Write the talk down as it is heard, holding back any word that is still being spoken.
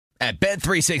At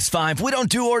Bet365, we don't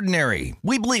do ordinary.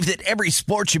 We believe that every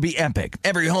sport should be epic.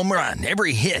 Every home run,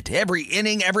 every hit, every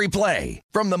inning, every play.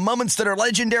 From the moments that are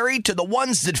legendary to the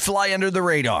ones that fly under the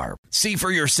radar. See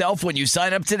for yourself when you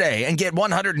sign up today and get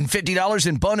 $150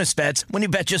 in bonus bets when you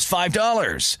bet just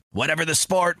 $5. Whatever the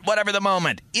sport, whatever the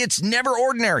moment, it's never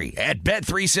ordinary at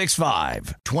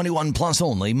Bet365. 21 plus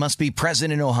only. Must be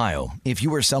present in Ohio. If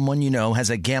you or someone you know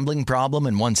has a gambling problem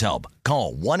and wants help,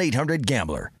 call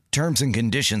 1-800-GAMBLER. Terms and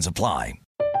conditions apply.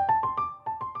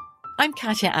 I'm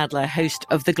Katya Adler, host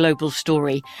of The Global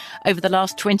Story. Over the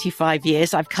last 25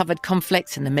 years, I've covered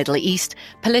conflicts in the Middle East,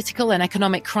 political and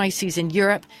economic crises in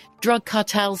Europe, drug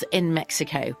cartels in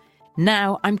Mexico.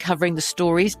 Now I'm covering the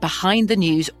stories behind the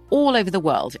news all over the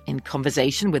world in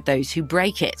conversation with those who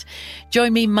break it.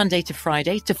 Join me Monday to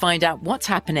Friday to find out what's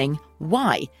happening,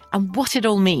 why, and what it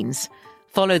all means.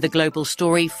 Follow The Global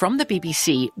Story from the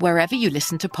BBC wherever you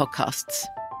listen to podcasts.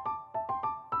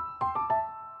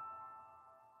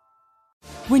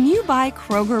 When you buy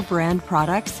Kroger brand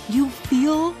products, you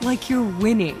feel like you're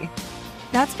winning.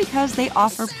 That's because they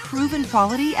offer proven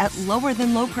quality at lower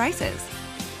than low prices.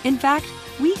 In fact,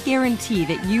 we guarantee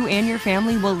that you and your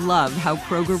family will love how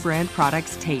Kroger brand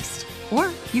products taste,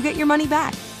 or you get your money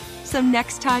back. So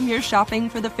next time you're shopping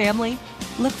for the family,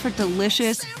 look for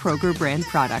delicious Kroger brand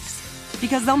products,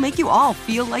 because they'll make you all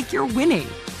feel like you're winning.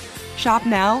 Shop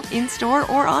now, in-store,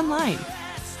 or online.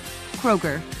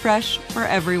 Kroger, fresh for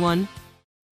everyone.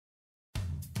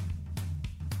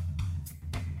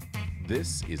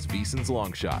 This is VSiN's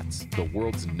Long Shots, the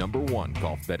world's #1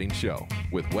 golf betting show,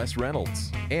 with Wes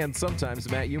Reynolds and sometimes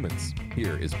Matt Humans.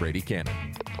 Here is Brady Cannon.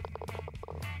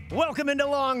 Welcome into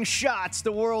Long Shots,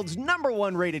 the world's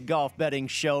 #1 rated golf betting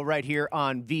show right here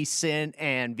on VSiN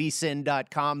and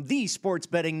VSiN.com, the sports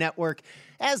betting network.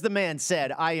 As the man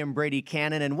said, I am Brady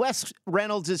Cannon, and Wes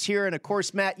Reynolds is here, and of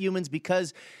course Matt Humans,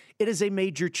 because it is a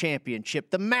major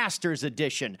championship, the Masters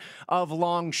edition of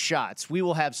Long Shots. We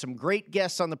will have some great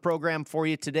guests on the program for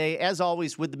you today. As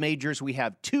always with the majors, we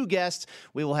have 2 guests.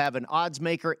 We will have an odds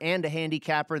maker and a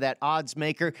handicapper. That odds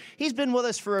maker, he's been with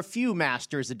us for a few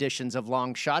Masters editions of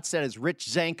Long Shots. That is Rich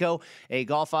Zanko, a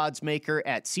golf odds maker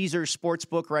at Caesars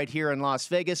Sportsbook right here in Las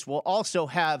Vegas. We'll also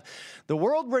have the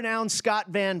world-renowned Scott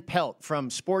Van Pelt from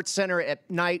SportsCenter at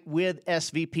Night with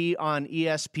SVP on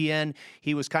ESPN.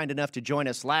 He was kind enough to join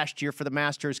us last year for the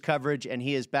Masters coverage, and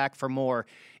he is back for more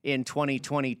in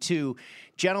 2022.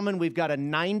 Gentlemen, we've got a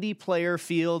 90-player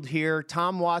field here.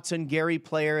 Tom Watson, Gary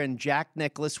Player, and Jack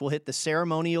Nicklaus will hit the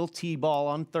ceremonial tee ball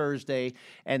on Thursday,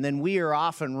 and then we are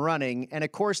off and running. And,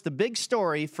 of course, the big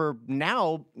story for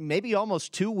now, maybe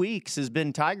almost 2 weeks, has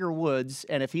been Tiger Woods,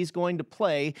 and if he's going to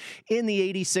play in the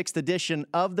 86th edition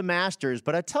of the Masters.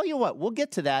 But I tell you what, we'll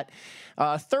get to that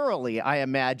thoroughly, I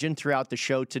imagine, throughout the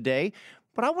show today.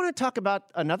 But I want to talk about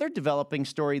another developing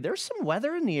story. There's some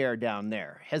weather in the air down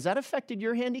there. Has that affected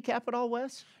your handicap at all,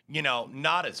 Wes? You know,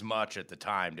 not as much at the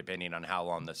time, depending on how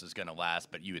long this is going to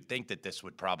last, but you would think that this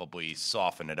would probably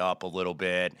soften it up a little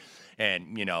bit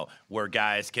and, you know, where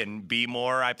guys can be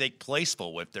more, I think,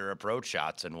 placeful with their approach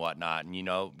shots and whatnot. And, you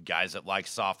know, guys that like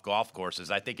soft golf courses,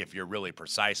 I think if you're really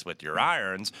precise with your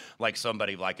irons, like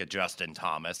somebody like a Justin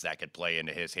Thomas, that could play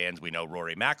into his hands. We know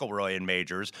Rory McIlroy in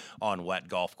majors on wet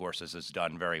golf courses has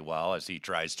done very well as he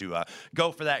tries to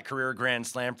go for that career Grand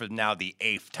Slam for now the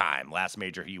 8th time. Last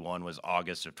major he won was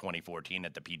August of 2014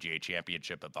 at the PGA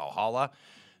Championship at Valhalla.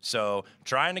 So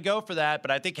trying to go for that,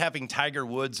 but I think having Tiger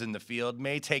Woods in the field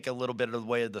may take a little bit of the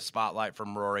way of the spotlight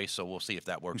from Rory, so we'll see if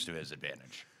that works to his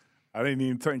advantage. I didn't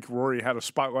even think Rory had a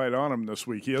spotlight on him this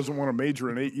week. He hasn't won a major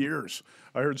in 8 years.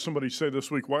 I heard somebody say this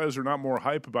week, why is there not more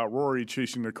hype about Rory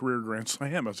chasing the career Grand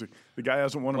Slam? I was like, the guy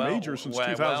hasn't won a major since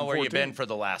 2014. Well, where you been for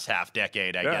the last half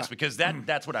decade, I guess, because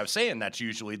that's what I was saying. That's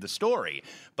usually the story.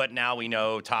 But now we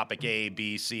know topic A,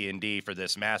 B, C, and D for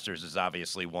this Masters is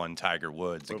obviously one Tiger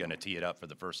Woods going to tee it up for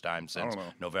the first time since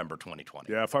November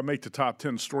 2020. Yeah, if I make the top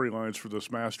 10 storylines for this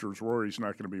Masters, Rory's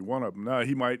not going to be one of them. Now,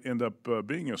 he might end up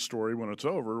being a story when it's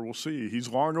over. We'll see. He's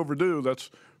long overdue,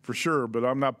 that's for sure, but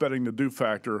I'm not betting the do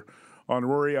factor on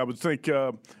Rory. I would think,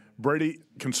 Brady,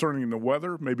 concerning the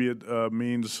weather, maybe it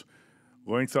means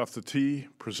length off the tee,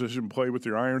 precision play with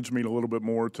your irons mean a little bit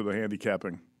more to the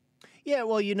handicapping. Yeah,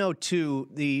 well, too,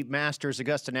 the Masters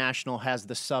Augusta National has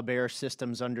the sub-air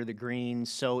systems under the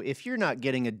greens. So if you're not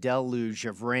getting a deluge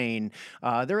of rain,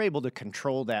 they're able to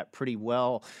control that pretty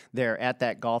well there at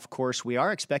that golf course. We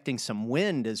are expecting some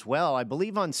wind as well. I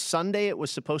believe on Sunday it was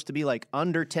supposed to be like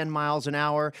under 10 miles an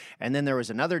hour. And then there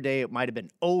was another day it might have been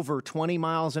over 20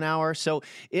 miles an hour. So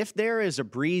if there is a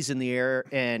breeze in the air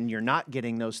and you're not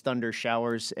getting those thunder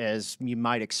showers as you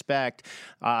might expect,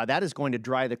 that is going to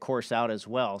dry the course out as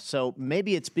well. So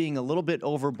maybe it's being a little bit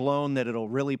overblown that it'll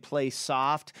really play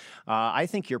soft. I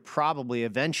think you're probably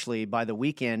eventually, by the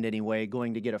weekend anyway,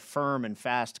 going to get a firm and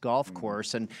fast golf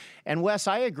course. And Wes,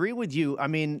 I agree with you. I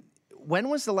mean, when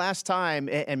was the last time,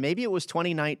 and maybe it was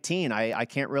 2019, I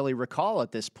can't really recall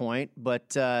at this point, but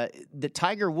the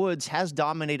Tiger Woods has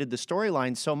dominated the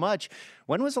storyline so much.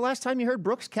 When was the last time you heard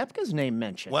Brooks Koepka's name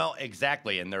mentioned? Well,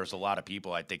 exactly, and there's a lot of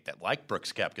people, I think, that like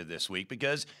Brooks Koepka this week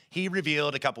because he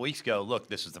revealed a couple weeks ago, look,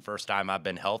 this is the first time I've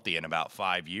been healthy in about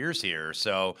 5 years here.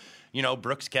 So,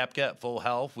 Brooks Koepka at full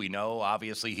health, we know,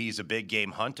 obviously, he's a big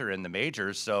game hunter in the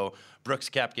majors. So Brooks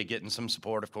Koepka getting some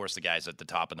support. Of course, the guys at the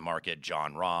top of the market,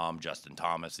 Jon Rahm, Justin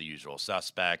Thomas, the usual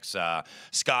suspects,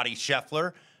 Scotty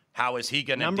Scheffler. How is he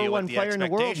going to deal with the expectations? Number one player in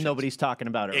the world, nobody's talking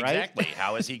about it, right? Exactly.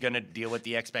 How is he going to deal with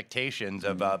the expectations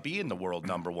of being the world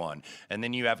number one? And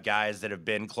then you have guys that have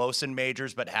been close in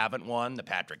majors but haven't won. The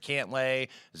Patrick Cantlay,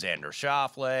 Xander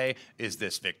Schauffele. Is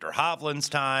this Victor Hovland's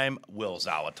time? Will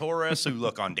Zalatoris, who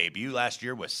look on debut last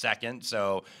year, was second.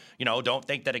 So, don't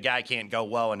think that a guy can't go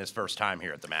well in his first time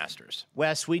here at the Masters.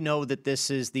 Wes, we know that this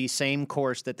is the same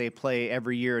course that they play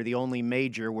every year, the only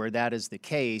major where that is the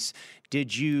case.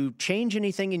 Did you change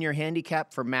anything in your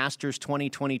handicap for Masters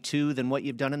 2022 than what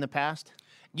you've done in the past?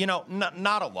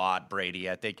 Not a lot, Brady.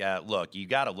 I think, look, you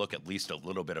got to look at least a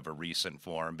little bit of a recent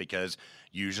form because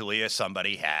usually if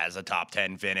somebody has a top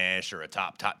 10 finish or a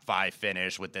top 5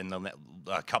 finish within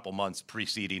a couple months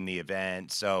preceding the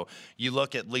event. So you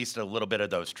look at least a little bit of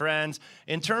those trends.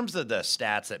 In terms of the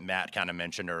stats that Matt kind of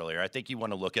mentioned earlier, I think you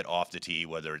want to look at off the tee,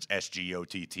 whether it's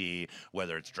SGOTT,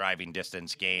 whether it's driving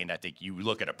distance gained. I think you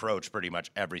look at approach pretty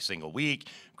much every single week,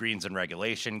 greens and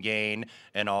regulation gain,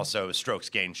 and also strokes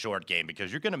gained short gain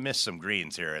because you're going to miss some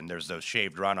greens here, and there's those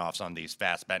shaved runoffs on these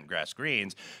fast bent grass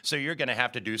greens. So you're going to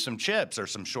have to do some chips or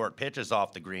some short pitches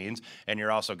off the greens, and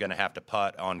you're also going to have to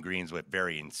putt on greens with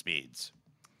varying speeds.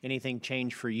 Anything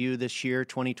change for you this year,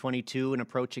 2022, in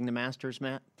approaching the Masters,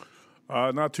 Matt?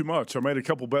 Not too much. I made a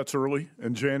couple bets early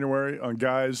in January on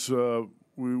guys.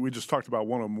 We just talked about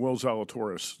one of them, Will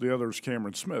Zalatoris. The other is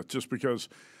Cameron Smith, just because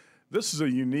this is a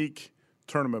unique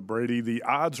tournament, Brady. The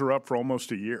odds are up for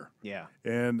almost a year. Yeah.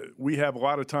 And we have a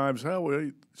lot of times,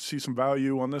 we see some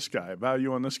value on this guy,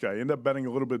 End up betting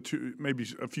a little bit maybe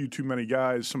a few too many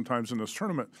guys sometimes in this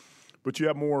tournament. But you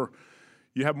have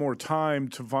more time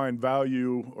to find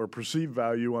value or perceived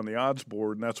value on the odds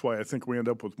board, and that's why I think we end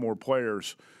up with more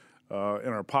players in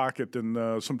our pocket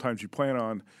than sometimes you plan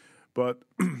on. But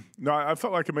no, I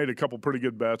felt like I made a couple pretty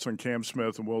good bets on Cam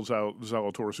Smith and Will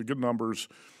Zalatoris, good numbers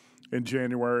in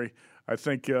January. I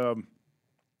think a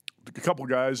couple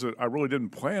guys that I really didn't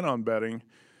plan on betting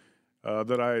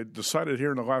that I decided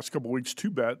here in the last couple of weeks to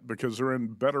bet because they're in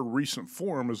better recent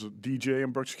form is DJ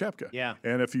and Brooks Koepka. Yeah.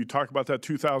 And if you talk about that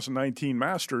 2019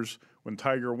 Masters when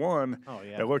Tiger won,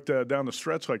 I looked down the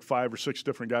stretch like 5 or 6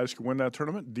 different guys could win that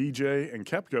tournament. DJ and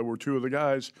Koepka were two of the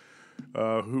guys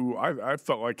who I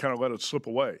felt like kind of let it slip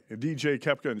away. And DJ,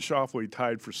 Koepka, and Schauffele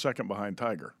tied for second behind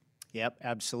Tiger. Yep,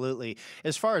 absolutely.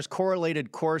 As far as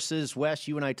correlated courses, Wes,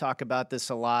 you and I talk about this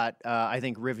a lot. I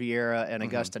think Riviera and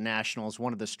Augusta National is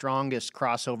one of the strongest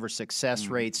crossover success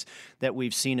rates that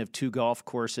we've seen of two golf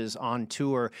courses on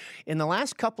tour. In the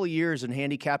last couple of years in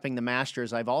handicapping the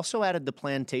Masters, I've also added the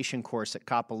Plantation course at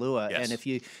Kapalua. Yes. And if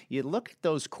you look at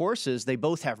those courses, they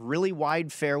both have really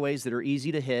wide fairways that are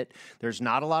easy to hit. There's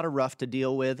not a lot of rough to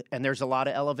deal with, and there's a lot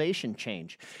of elevation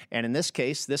change. And in this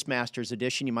case, this Masters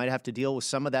edition, you might have to deal with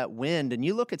some of that wind. And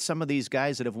you look at some of these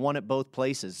guys that have won at both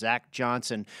places, Zach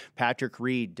Johnson, Patrick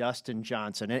Reed, Dustin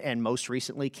Johnson, and most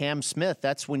recently Cam Smith.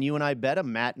 That's when you and I bet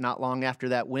him, Matt, not long after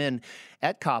that win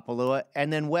at Kapalua.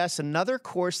 And then, Wes, another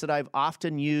course that I've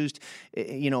often used,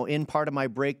 in part of my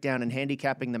breakdown and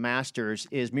handicapping the Masters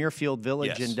is Muirfield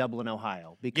Village in Dublin,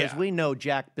 Ohio, because we know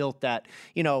Jack built that,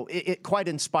 quite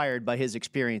inspired by his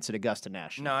experience at Augusta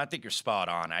National. No, I think you're spot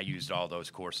on. I used all those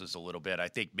courses a little bit. I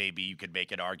think maybe you could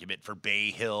make an argument for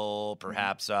Bay Hill Hill,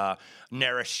 perhaps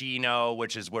Narashino,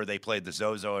 which is where they played the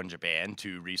Zozo in Japan,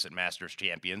 2 recent Masters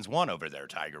champions, one over there,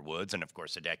 Tiger Woods, and of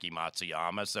course Hideki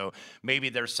Matsuyama. So maybe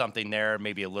there's something there,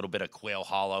 maybe a little bit of Quail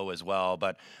Hollow as well.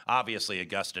 But obviously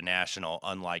Augusta National,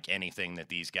 unlike anything that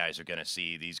these guys are going to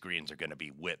see, these greens are going to be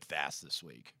whip fast this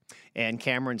week. And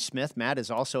Cameron Smith, Matt,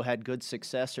 has also had good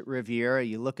success at Riviera.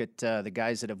 You look at the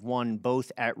guys that have won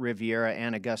both at Riviera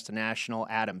and Augusta National: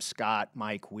 Adam Scott,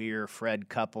 Mike Weir, Fred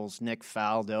Couples, Nick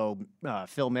Faldo,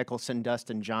 Phil Mickelson,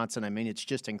 Dustin Johnson. I mean, it's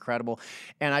just incredible.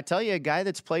 And I tell you, a guy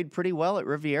that's played pretty well at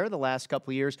Riviera the last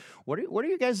couple of years, what are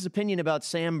your guys' opinion about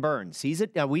Sam Burns?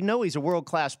 We know he's a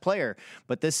world-class player,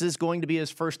 but this is going to be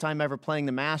his first time ever playing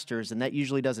the Masters, and that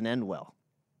usually doesn't end well.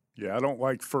 Yeah, I don't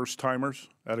like first-timers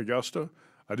at Augusta.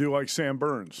 I do like Sam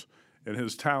Burns and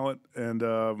his talent, and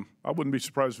I wouldn't be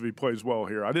surprised if he plays well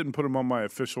here. I didn't put him on my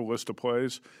official list of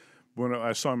plays. When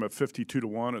I saw him at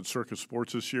 52-1 at Circus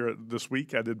Sports this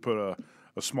week, I did put a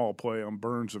small play on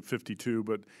Burns at 52,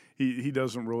 but he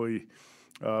doesn't really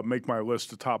make my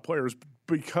list of top players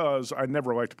because I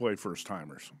never like to play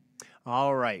first-timers.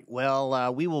 All right.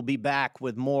 Well, we will be back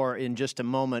with more in just a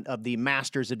moment of the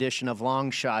Masters edition of Long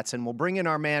Shots, and we'll bring in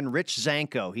our man Rich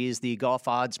Zanko. He is the golf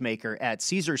odds maker at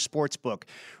Caesars Sportsbook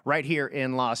right here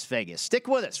in Las Vegas. Stick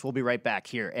with us. We'll be right back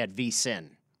here at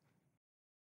VSiN.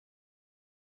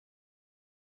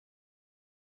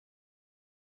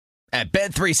 At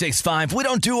Bet365, we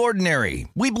don't do ordinary.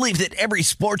 We believe that every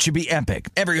sport should be epic.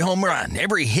 Every home run,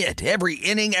 every hit, every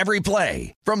inning, every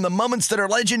play. From the moments that are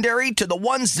legendary to the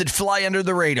ones that fly under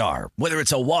the radar. Whether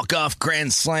it's a walk-off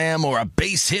grand slam or a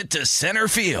base hit to center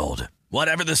field.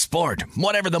 Whatever the sport,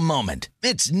 whatever the moment.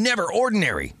 It's never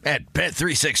ordinary at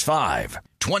Bet365.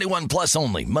 21 plus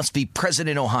only. Must be present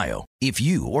in Ohio. If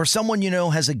you or someone you know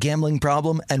has a gambling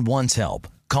problem and wants help,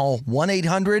 call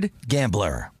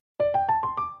 1-800-GAMBLER.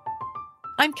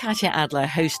 I'm Katya Adler,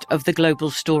 host of The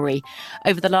Global Story.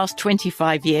 Over the last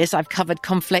 25 years, I've covered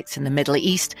conflicts in the Middle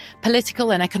East,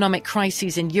 political and economic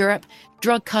crises in Europe,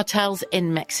 drug cartels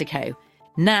in Mexico.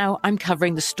 Now I'm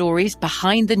covering the stories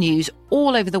behind the news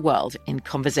all over the world in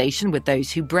conversation with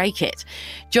those who break it.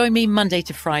 Join me Monday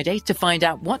to Friday to find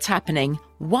out what's happening,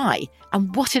 why,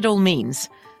 and what it all means.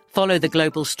 Follow The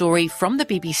Global Story from the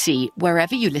BBC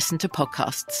wherever you listen to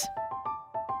podcasts.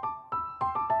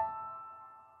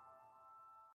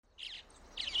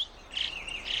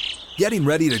 Getting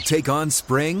ready to take on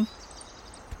spring?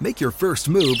 Make your first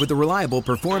move with the reliable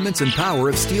performance and power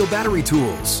of Steel battery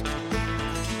tools.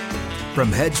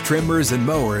 From hedge trimmers and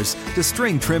mowers to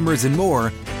string trimmers and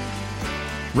more,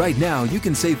 right now you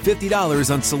can save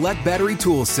 $50 on select battery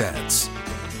tool sets.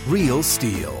 Real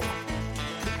Steel.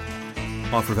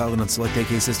 Offer valid on select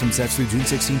AK system sets through June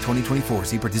 16, 2024.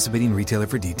 See participating retailer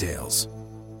for details.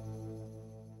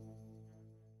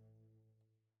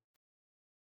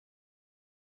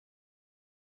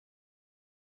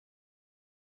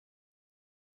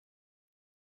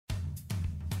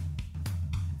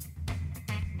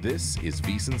 This is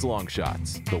VSiN's Long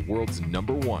Shots, the world's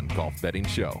 #1 golf betting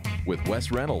show, with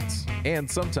Wes Reynolds and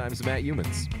sometimes Matt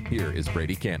Youmans. Here is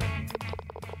Brady Cannon.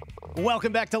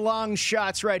 Welcome back to Long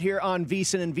Shots right here on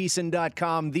VSiN and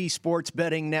VSiN.com, the sports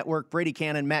betting network. Brady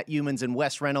Cannon, Matt Youmans, and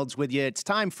Wes Reynolds with you. It's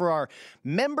time for our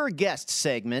member guest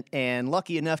segment, and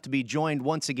lucky enough to be joined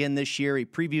once again this year. He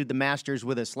previewed the Masters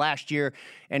with us last year,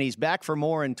 and he's back for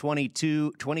more in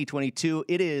 2022.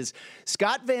 It is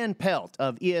Scott Van Pelt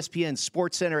of ESPN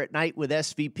SportsCenter at Night with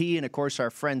SVP, and of course our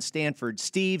friend Stanford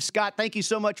Steve. Scott, thank you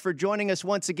so much for joining us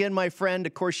once again, my friend.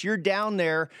 Of course, you're down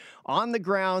there on the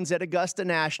grounds at Augusta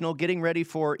National, getting ready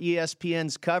for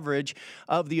ESPN's coverage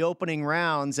of the opening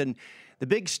rounds. And the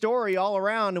big story all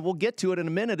around, and we'll get to it in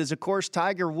a minute, is, of course,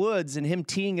 Tiger Woods and him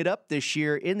teeing it up this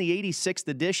year in the 86th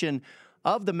edition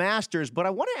of the Masters. But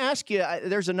I want to ask you,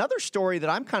 there's another story that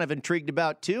I'm kind of intrigued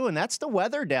about too, and that's the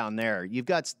weather down there. You've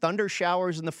got thunder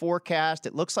showers in the forecast.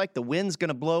 It looks like the wind's going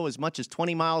to blow as much as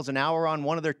 20 miles an hour on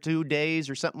one of their 2 days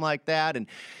or something like that, and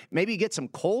maybe get some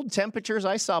cold temperatures.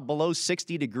 I saw below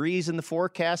 60 degrees in the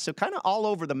forecast, so kind of all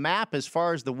over the map as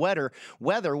far as the weather.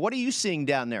 What are you seeing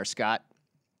down there, Scott?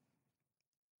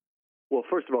 Well,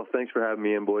 first of all, thanks for having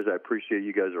me in, boys. I appreciate it.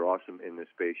 You guys are awesome in this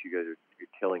space. You guys you're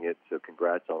killing it, so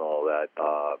congrats on all that.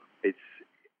 They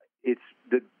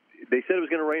said it was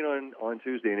going to rain on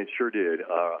Tuesday, and it sure did.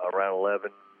 Around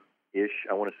 11-ish,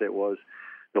 I want to say it was.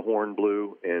 The horn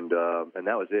blew, and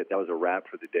that was it. That was a wrap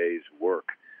for the day's work.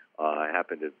 I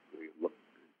happened to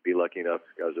be lucky enough.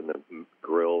 I was in the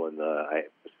grill, and I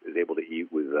was able to eat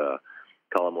with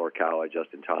Colin Morikawa,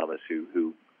 Justin Thomas,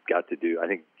 who got to do. I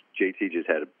think JT just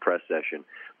had a press session.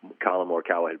 Colin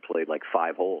Morikawa had played like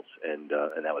 5 holes, and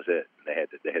that was it. They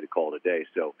had to call it a day.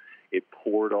 So it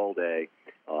poured all day.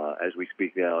 As we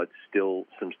speak now, it's still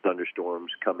some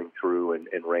thunderstorms coming through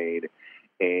and rain,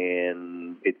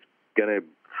 and it's going to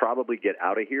probably get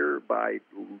out of here by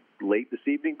late this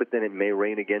evening, but then it may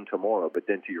rain again tomorrow. But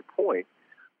then to your point,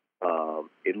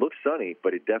 it looks sunny,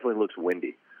 but it definitely looks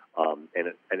windy.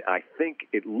 And I think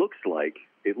it looks like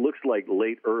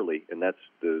late early, and that's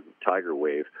the Tiger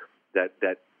wave.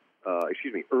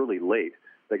 Early late.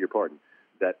 Beg your pardon.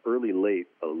 That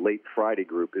late Friday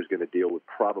group is going to deal with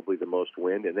probably the most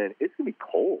wind, and then it's going to be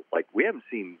cold. Like we haven't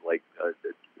seen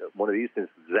one of these since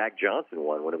Zach Johnson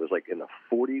won, when it was like in the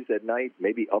 40s at night,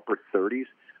 maybe upper 30s,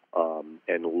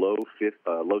 and low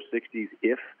 60s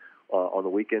if on the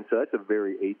weekend. So that's a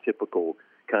very atypical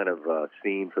kind of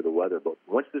scene for the weather. But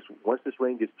once this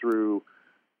rain gets through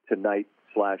tonight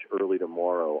 / early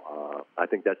tomorrow, I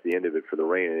think that's the end of it for the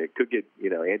rain. And it could get,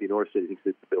 Andy North said he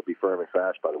thinks it'll be firm and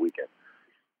fast by the weekend.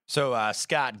 So,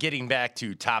 Scott, getting back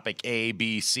to topic A,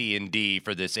 B, C, and D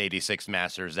for this 86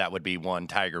 Masters, that would be one,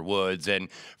 Tiger Woods. And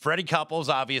Freddie Couples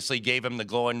obviously gave him the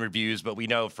glowing reviews, but we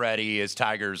know Freddie is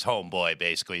Tiger's homeboy,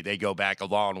 basically. They go back a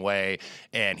long way,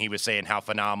 and he was saying how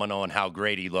phenomenal and how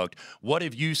great he looked. What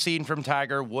have you seen from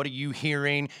Tiger? What are you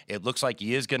hearing? It looks like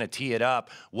he is going to tee it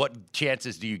up. What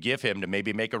chances do you give him to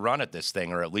maybe make a run at this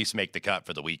thing or at least make the cut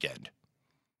for the weekend?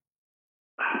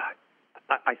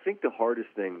 I think the hardest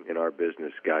thing in our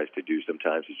business, guys, to do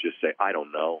sometimes is just say, I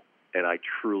don't know, and I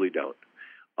truly don't.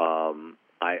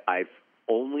 I've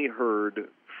only heard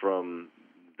from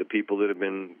the people that have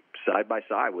been side by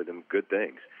side with him good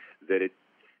things, that it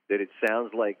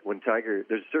sounds like when Tiger's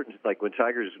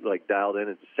like dialed in,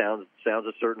 it sounds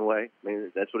a certain way. I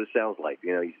mean, that's what it sounds like.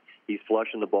 He's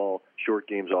flushing the ball, short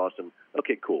game's awesome.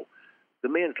 Okay, cool. The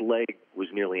man's leg was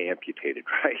nearly amputated,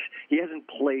 right? He hasn't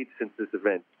played since this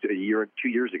event 2 years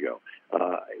ago.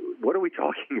 What are we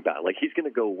talking about? Like, he's going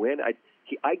to go win?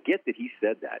 I get that he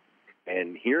said that.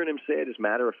 And hearing him say it as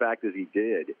matter of fact as he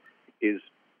did is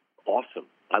awesome.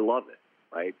 I love it,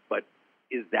 right? But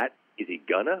is he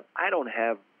gonna? I don't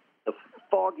have the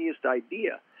foggiest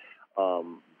idea.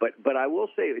 But I will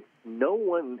say no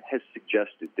one has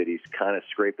suggested that he's kind of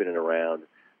scraping it around.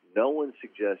 No one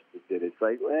suggested that it's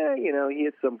like, he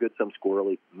hit some good, some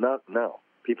squirrely. No.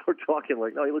 People are talking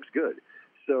like, no, he looks good.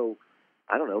 So,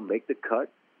 I don't know, make the cut.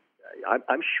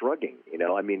 I'm shrugging,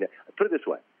 I mean, put it this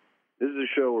way. This is a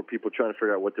show where people are trying to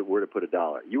figure out where to put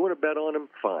 $1. You want to bet on him?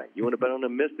 Fine. You want to bet on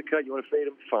him, miss the cut? You want to fade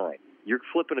him? Fine. You're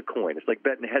flipping a coin. It's like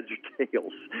betting heads or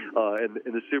tails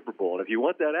in the Super Bowl. And if you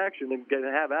want that action, then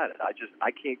have at it.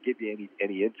 I can't give you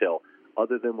any intel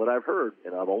other than what I've heard,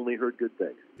 and I've only heard good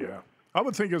things. Yeah. I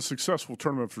would think a successful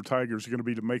tournament for Tiger is going to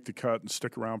be to make the cut and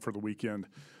stick around for the weekend.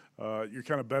 You're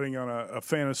kind of betting on a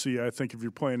fantasy, I think, if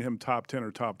you're playing him top 10 or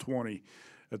top 20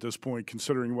 at this point,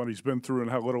 considering what he's been through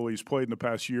and how little he's played in the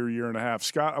past year and a half.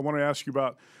 Scott, I want to ask you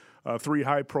about 3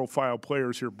 high-profile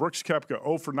players here. Brooks Koepka,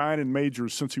 0 for 9 in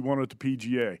majors since he won at the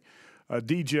PGA.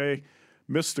 DJ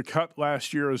missed the cut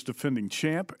last year as defending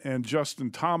champ, and Justin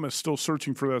Thomas still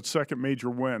searching for that second major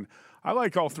win. I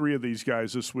like all 3 of these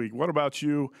guys this week. What about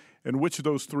you, and which of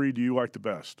those 3 do you like the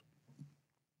best?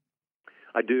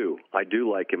 I do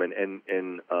like him,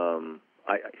 and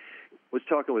I was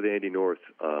talking with Andy North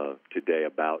today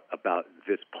about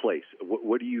this place.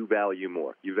 What do you value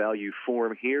more? You value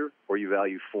form here, or you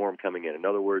value form coming in? In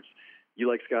other words, you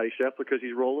like Scotty Scheffler because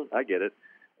he's rolling? I get it.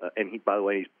 And by the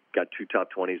way, he's got 2 top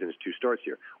 20s in his 2 starts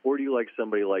here. Or do you like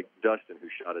somebody like Dustin, who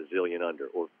shot a zillion under,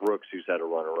 or Brooks, who's had a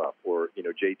runner-up, or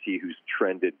JT, who's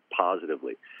trended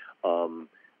positively?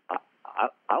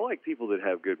 I like people that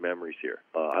have good memories here.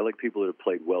 I like people that have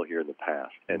played well here in the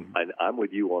past, and I'm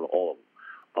with you on all of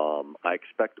them. I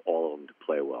expect all of them to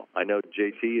play well. I know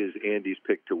JT is Andy's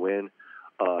pick to win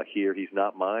here. He's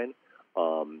not mine,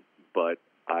 but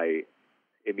I'd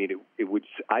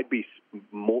be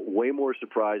way more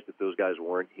surprised if those guys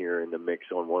weren't here in the mix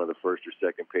on one of the first or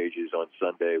second pages on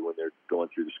Sunday when they're going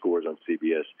through the scores on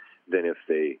CBS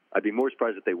I'd be more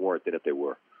surprised if they weren't than if they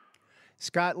were.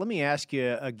 Scott, let me ask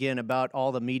you again about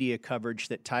all the media coverage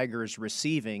that Tiger is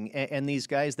receiving and these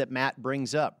guys that Matt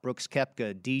brings up, Brooks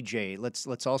Koepka, DJ.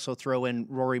 Let's also throw in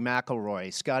Rory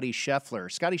McIlroy, Scotty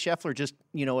Scheffler. Scotty Scheffler just,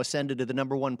 ascended to the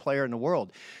number 1 player in the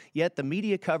world. Yet the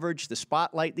media coverage, the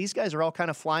spotlight, these guys are all kind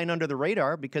of flying under the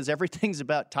radar because everything's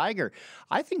about Tiger.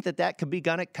 I think that could be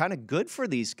kind of good for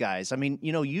these guys. I mean,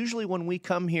 usually when we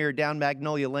come here down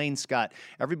Magnolia Lane, Scott,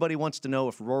 everybody wants to know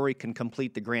if Rory can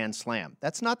complete the Grand Slam.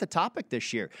 That's not the topic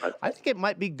this year. I think it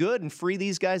might be good and free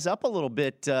these guys up a little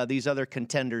bit, these other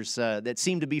contenders that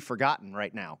seem to be forgotten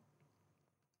right now.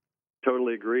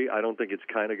 Totally agree. I don't think it's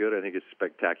kind of good. I think it's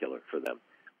spectacular for them.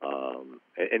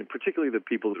 And particularly the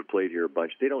people that have played here a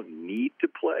bunch, they don't need to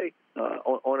play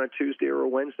on a Tuesday or a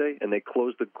Wednesday, and they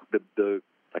close the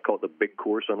I call it the big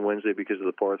course on Wednesday because of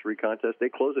the par 3 contest. They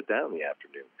close it down in the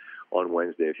afternoon on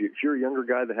Wednesday. If you're a younger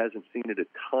guy that hasn't seen it a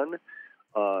ton,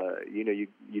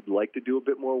 you'd like to do a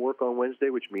bit more work on Wednesday,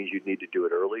 which means you'd need to do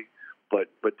it early. But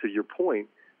to your point,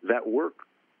 that work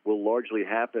will largely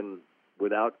happen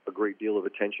without a great deal of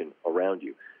attention around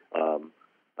you.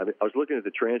 I was looking at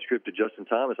the transcript of Justin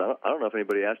Thomas. I don't know if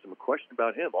anybody asked him a question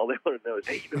about him. All they want to know is,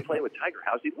 hey, you've been playing with Tiger.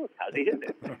 How's he look? How's he hitting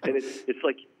it? And it's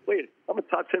like, wait, I'm a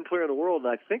top 10 player in the world,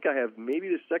 and I think I have maybe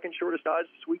the second shortest odds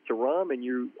this week to Rahm, and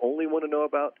you only want to know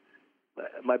about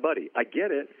my buddy. I get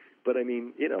it, but I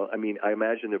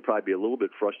imagine it'd probably be a little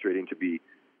bit frustrating to be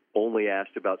only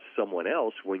asked about someone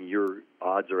else when your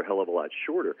odds are a hell of a lot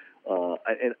shorter.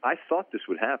 And I thought this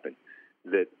would happen,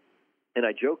 and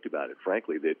I joked about it,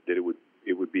 frankly, that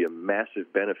it would be a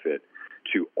massive benefit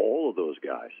to all of those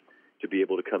guys to be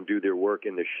able to come do their work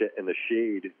in the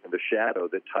shade and the shadow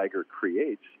that Tiger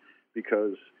creates,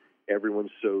 because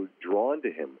everyone's so drawn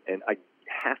to him. And I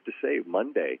have to say,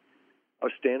 Monday, I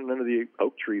was standing under the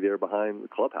oak tree there behind the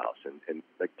clubhouse, and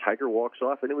like Tiger walks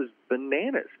off, and it was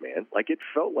bananas, man. Like, it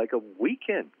felt like a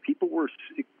weekend. People were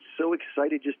so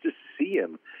excited just to see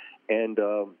him. And,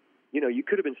 you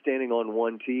could have been standing on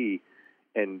one tee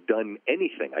and done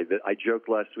anything. I joked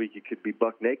last week you could be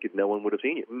buck naked. No one would have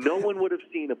seen you. No one would have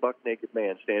seen a buck naked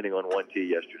man standing on one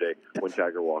tee yesterday when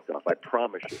Tiger walked off. I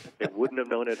promise you. They wouldn't have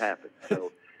known it happened.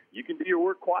 So you can do your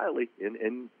work quietly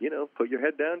and put your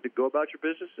head down to go about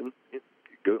your business, and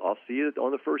go. I'll see you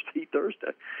on the first tee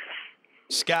Thursday.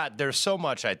 Scott, there's so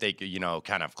much, I think,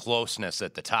 kind of closeness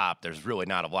at the top. There's really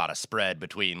not a lot of spread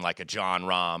between like a Jon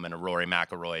Rahm and a Rory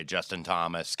McIlroy, Justin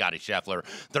Thomas, Scotty Scheffler.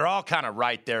 They're all kind of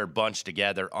right there bunched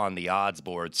together on the odds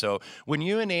board. So when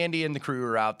you and Andy and the crew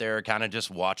are out there kind of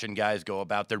just watching guys go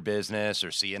about their business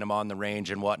or seeing them on the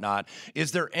range and whatnot,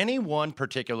 is there any one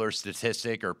particular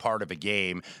statistic or part of a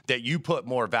game that you put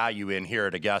more value in here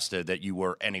at Augusta that you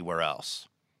were anywhere else?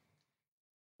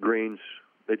 Greens.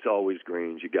 It's always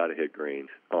greens. You got to hit greens.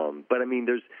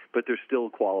 But there's still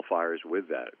qualifiers with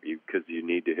that, because you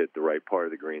need to hit the right part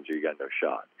of the greens or you got no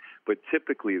shot. But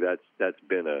typically that's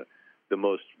been the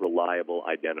most reliable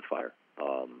identifier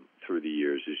through the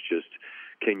years, is just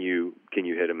can you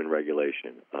hit them in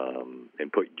regulation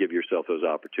and give yourself those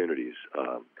opportunities.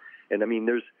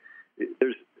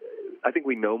 There's I think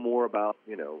we know more about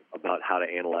how to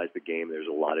analyze the game. There's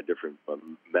a lot of different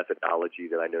methodology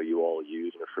that I know you all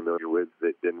use and are familiar with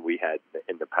than we had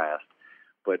in the past.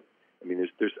 But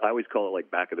there's I always call it like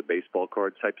back of the baseball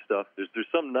card type stuff. There's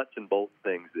some nuts and bolts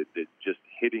things that just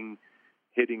hitting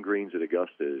greens at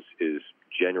Augusta is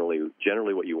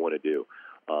generally what you want to do.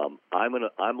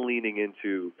 I'm leaning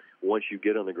into, once you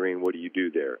get on the green, what do you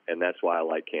do there? And that's why I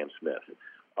like Cam Smith.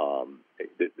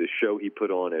 The show he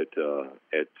put on at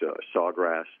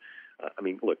Sawgrass.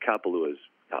 Look, Kapalua is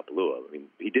Kapalua.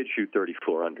 He did shoot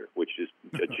 34 under, which is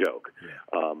a joke.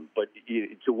 Yeah. But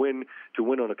to win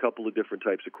on a couple of different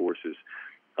types of courses,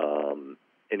 and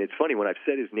it's funny when I've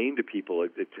said his name to people,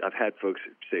 I've had folks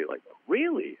say like,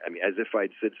 "Really?" As if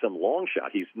I'd said some long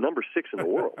shot. He's number 6 in the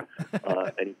world,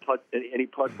 and he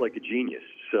putts like a genius.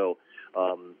 So.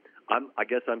 I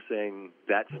guess I'm saying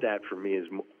that stat for me is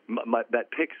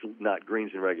that pick's not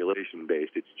greens and regulation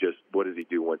based. It's just what does he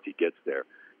do once he gets there,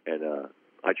 and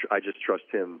I just trust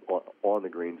him on the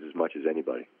greens as much as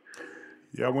anybody.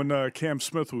 Yeah, when Cam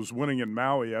Smith was winning in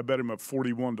Maui, I bet him at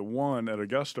 41-1 at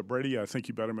Augusta. Brady, I think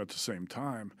you bet him at the same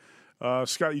time.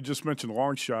 Scott, you just mentioned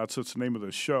long shots. That's the name of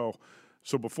the show.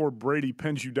 So before Brady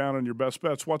pins you down on your best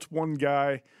bets, what's one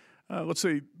guy? Let's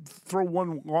say, throw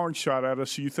one long shot at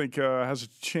us you think has a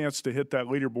chance to hit that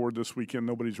leaderboard this weekend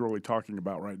nobody's really talking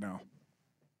about right now.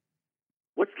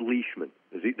 What's Leishman?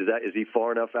 Is he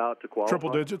far enough out to qualify?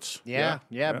 Triple digits? Yeah.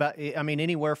 But,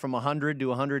 anywhere from 100 to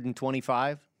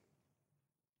 125.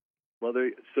 Well,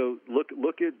 so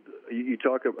look at you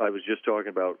talk. I was just talking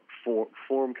about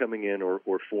form coming in or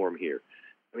form here.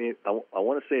 I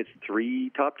want to say it's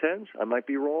 3 top 10s. I might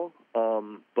be wrong,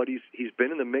 but he's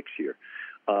been in the mix here.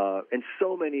 And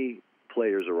so many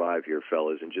players arrive here,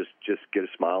 fellas, and just get a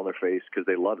smile on their face because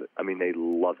they love it. They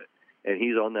love it. And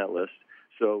he's on that list.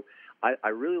 So I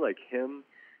really like him.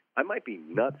 I might be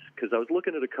nuts because I was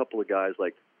looking at a couple of guys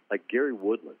like Gary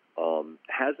Woodland.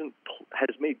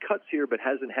 Has made cuts here but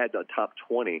hasn't had a top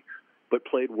 20, but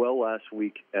played well last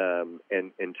week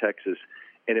in Texas.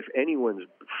 And if anyone's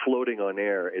floating on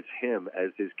air, it's him, as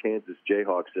his Kansas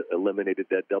Jayhawks eliminated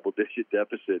that double-digit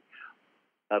deficit.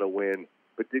 Not a win.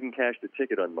 but didn't cash the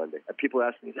ticket on Monday. And people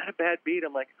ask me, is that a bad beat?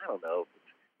 I'm like, I don't know.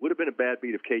 Would have been a bad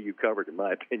beat if KU covered, in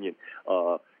my opinion,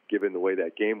 given the way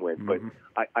that game went. Mm-hmm.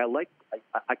 But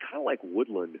I kind of like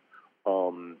Woodland,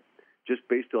 just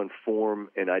based on form,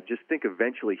 and I just think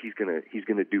eventually he's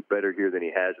gonna do better here than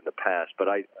he has in the past. But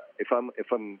if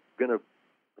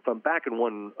I'm backing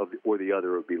one or the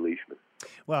other, it would be Leishman.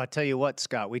 Well, I'll tell you what,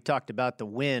 Scott, we talked about the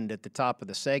wind at the top of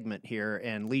the segment here,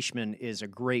 and Leishman is a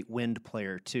great wind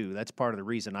player, too. That's part of the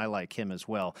reason I like him as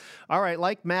well. All right,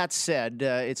 like Matt said,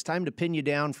 it's time to pin you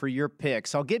down for your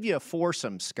picks. I'll give you a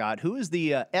foursome, Scott. Who is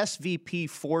the SVP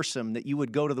foursome that you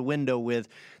would go to the window with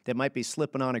that might be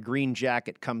slipping on a green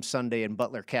jacket come Sunday in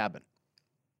Butler Cabin?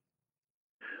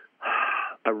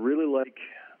 I really like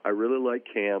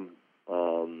Cam.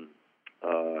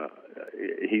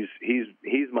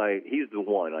 He's the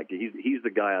one. Like he's the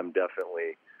guy I'm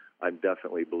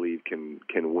definitely believe can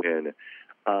win.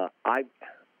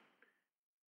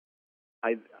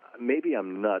 Maybe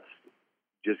I'm nuts,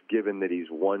 just given that he's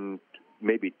won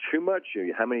maybe too much.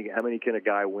 How many can a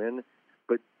guy win?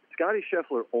 But Scotty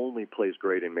Scheffler only plays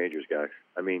great in majors, guys.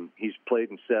 I mean, he's played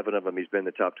in 7 of them. He's been in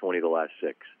the top 20 the last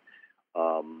 6.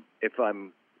 If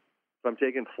I'm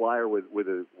taking flyer with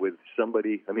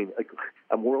somebody, I mean, like,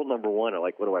 I'm world number 1.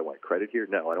 What do I want? Credit here?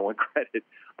 No, I don't want credit.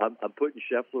 I'm putting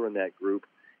Scheffler in that group,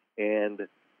 and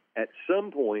at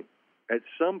some point,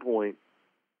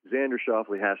 Xander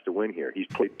Schauffele has to win here. He's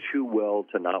played too well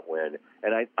to not win,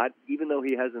 and I even though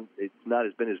it's not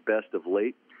been his best of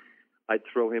late, I'd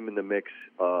throw him in the mix.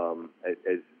 So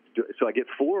I get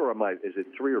 4, or is it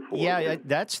 3 or 4? Yeah,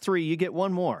 that's 3. You get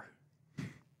 1 more.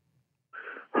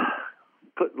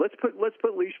 Let's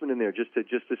put Leishman in there just to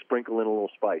sprinkle in a little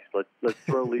spice. Let's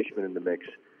throw Leishman in the mix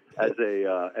as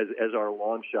our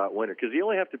long shot winner, because you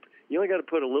only got to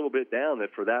put a little bit down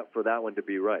for that one to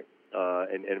be right,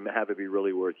 and have it be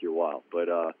really worth your while. But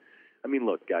I mean,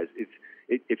 look, guys,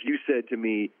 if you said to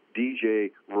me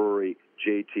DJ, Rory,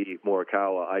 JT,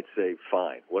 Morikawa, I'd say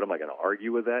fine. What am I going to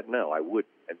argue with that? No, I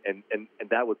wouldn't. And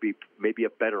that would be maybe a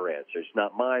better answer. It's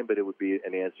not mine, but it would be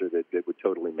an answer that would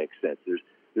totally make sense.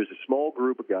 There's a small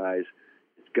group of guys.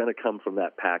 It's going to come from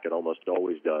that pack. It almost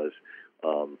always does.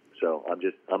 So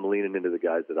I'm leaning into the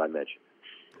guys that I mentioned.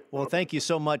 Well, thank you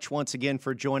so much once again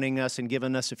for joining us and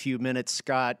giving us a few minutes,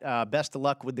 Scott. Best of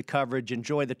luck with the coverage.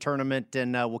 Enjoy the tournament,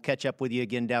 and we'll catch up with you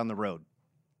again down the road.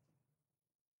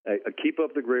 I keep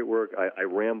up the great work. I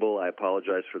ramble. I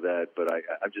apologize for that, but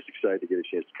I'm just excited to get a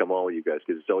chance to come on with you guys,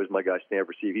 because it's always my guy,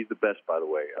 Stanford Steve. He's the best, by the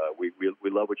way. We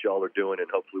love what y'all are doing, and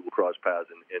hopefully we'll cross paths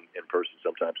in person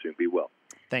sometime soon. Be well.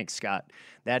 Thanks, Scott.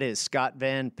 That is Scott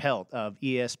Van Pelt of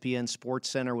ESPN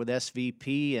SportsCenter with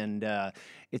SVP, and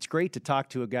it's great to talk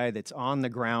to a guy that's on the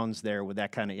grounds there with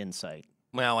that kind of insight.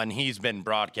 Well, and he's been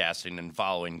broadcasting and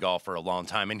following golf for a long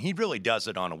time, and he really does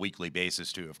it on a weekly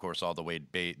basis, too. Of course, all the way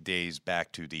days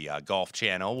back to the Golf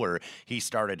Channel, where he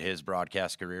started his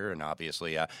broadcast career, and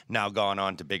obviously now gone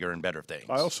on to bigger and better things.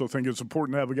 I also think it's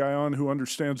important to have a guy on who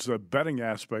understands the betting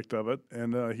aspect of it,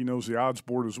 and he knows the odds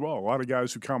board as well. A lot of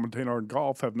guys who commentate on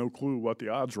golf have no clue what the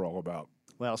odds are all about.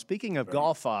 Well, speaking of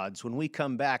golf odds, when we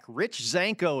come back, Rich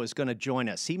Zanko is going to join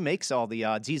us. He makes all the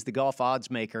odds. He's the golf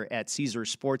odds maker at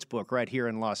Caesars Sportsbook right here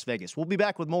in Las Vegas. We'll be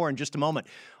back with more in just a moment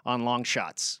on Long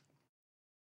Shots.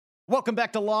 Welcome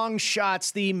back to Long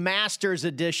Shots, the Masters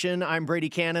edition. I'm Brady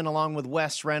Cannon along with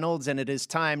Wes Reynolds, and it is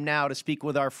time now to speak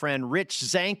with our friend Rich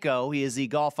Zanko. He is the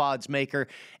golf odds maker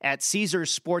at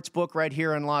Caesars Sportsbook right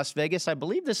here in Las Vegas. I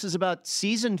believe this is about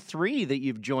season 3 that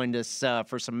you've joined us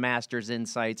for some Masters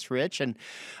insights, Rich. And,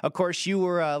 of course, you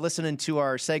were listening to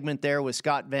our segment there with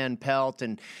Scott Van Pelt.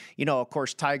 And, you know, of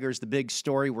course, Tiger's the big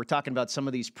story. We're talking about some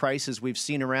of these prices we've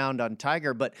seen around on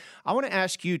Tiger. But I want to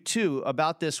ask you, too,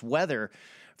 about this weather.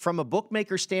 From a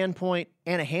bookmaker standpoint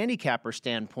and a handicapper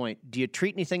standpoint, do you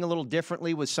treat anything a little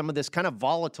differently with some of this kind of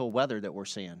volatile weather that we're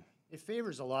seeing? It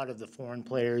favors a lot of the foreign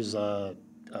players,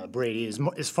 Brady,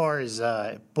 as far as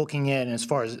booking it and as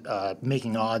far as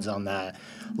making odds on that.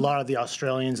 A lot of the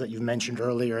Australians that you've mentioned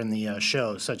earlier in the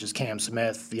show, such as Cam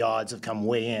Smith, the odds have come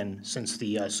way in since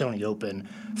the Sony Open,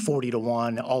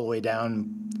 40-1, all the way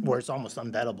down where it's almost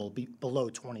unbettable, below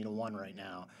 20-1 right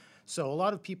now. So a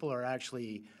lot of people are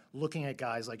actually looking at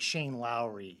guys like Shane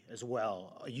Lowry as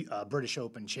well, a British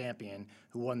Open champion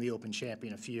who won the Open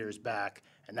champion a few years back,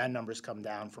 and that number's come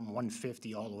down from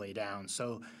 150 all the way down.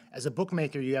 So as a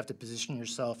bookmaker, you have to position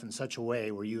yourself in such a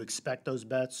way where you expect those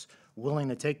bets, willing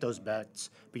to take those bets,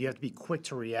 but you have to be quick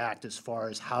to react as far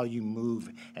as how you move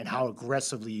and how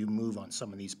aggressively you move on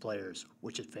some of these players,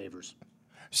 which it favors.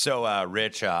 So,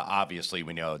 Rich, obviously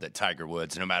we know that Tiger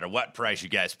Woods, no matter what price you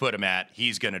guys put him at,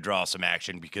 he's going to draw some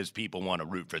action because people want to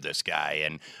root for this guy.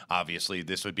 And obviously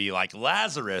this would be like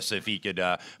Lazarus if he could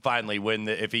finally win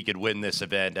this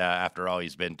event after all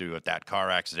he's been through with that car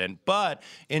accident. But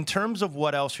in terms of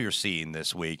what else you're seeing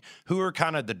this week, who are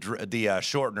kind of the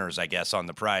shorteners, I guess, on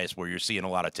the price where you're seeing a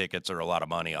lot of tickets or a lot of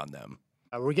money on them?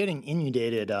 We're getting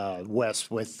inundated, West,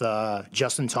 with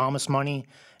Justin Thomas money,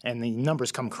 and the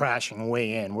numbers come crashing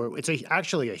way in. It's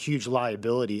actually a huge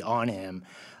liability on him.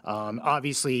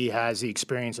 Obviously, he has the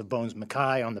experience of Bones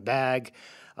Mackay on the bag.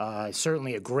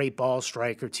 Certainly a great ball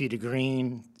striker, tee to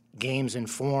green, games in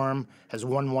form, has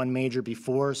won one major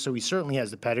before, so he certainly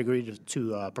has the pedigree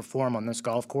to perform on this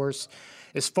golf course.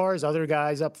 As far as other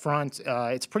guys up front,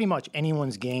 it's pretty much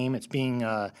anyone's game. It's being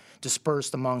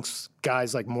dispersed amongst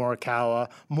guys like Morikawa,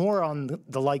 more on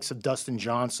the likes of Dustin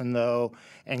Johnson, though,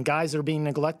 and guys that are being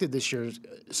neglected this year,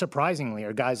 surprisingly,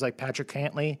 are guys like Patrick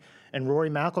Cantlay and Rory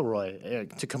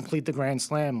McIlroy to complete the Grand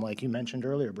Slam, like you mentioned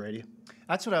earlier, Brady.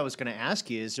 That's what I was going to ask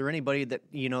you. Is there anybody that,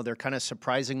 they're kind of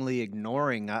surprisingly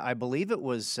ignoring? I believe it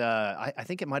was, I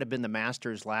think it might have been the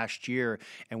Masters last year,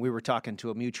 and we were talking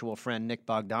to a mutual friend, Nick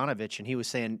Bogdanovich, and he was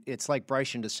saying it's like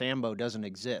Bryson DeChambeau doesn't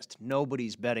exist.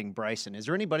 Nobody's betting Bryson. Is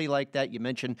there anybody like that? You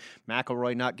mentioned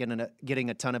McIlroy not getting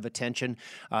a ton of attention.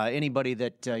 Anybody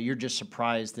that you're just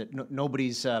surprised that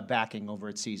nobody's backing over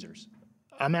at Caesars?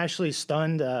 I'm actually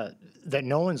stunned that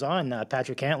no one's on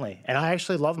Patrick Cantlay, and I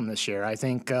actually love him this year. I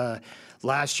think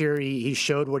last year he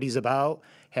showed what he's about.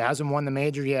 He hasn't won the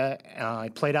major yet. He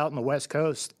played out in the West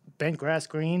Coast, bent grass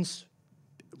greens,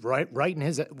 right in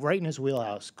his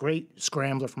wheelhouse. Great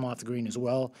scrambler from off the green as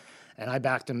well, and I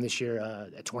backed him this year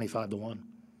at 25-1.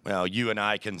 Well, you and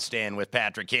I can stand with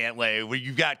Patrick Cantlay.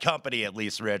 You've got company at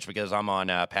least, Rich, because I'm on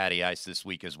Patty Ice this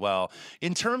week as well.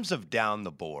 In terms of down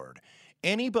the board,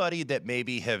 anybody that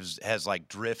maybe has like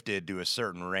drifted to a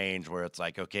certain range where it's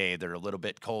like, okay, they're a little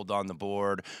bit cold on the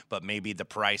board, but maybe the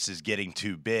price is getting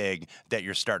too big that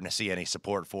you're starting to see any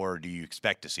support for, or do you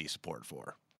expect to see support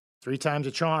for? 3 times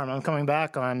a charm. I'm coming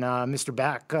back on Mr.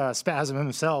 Back Spasm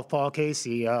himself, Paul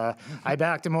Casey. I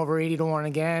backed him over 80-1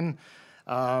 again.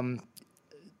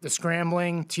 The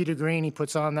scrambling, tee to green, he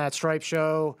puts on that stripe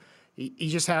show. He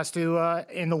just has to,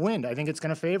 in the wind, I think it's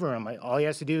going to favor him. All he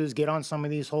has to do is get on some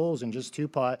of these holes and just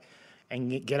two-putt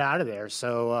and get out of there.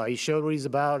 So he showed what he's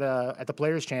about at the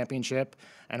Players' Championship,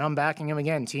 and I'm backing him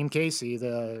again, Team Casey,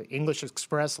 the English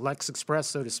Express, Lex Express,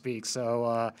 so to speak.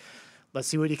 So let's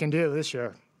see what he can do this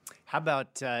year. How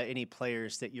about any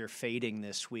players that you're fading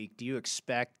this week? Do you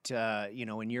expect,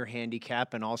 in your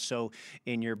handicap and also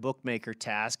in your bookmaker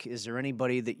task, is there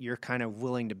anybody that you're kind of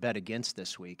willing to bet against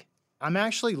this week? I'm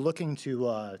actually looking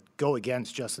to go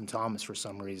against Justin Thomas for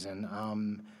some reason.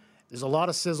 There's a lot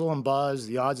of sizzle and buzz.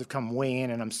 The odds have come way in,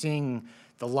 and I'm seeing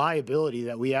the liability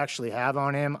that we actually have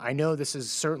on him. I know this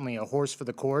is certainly a horse for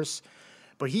the course,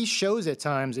 but he shows at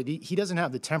times that he doesn't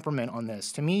have the temperament on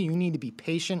this. To me, you need to be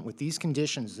patient with these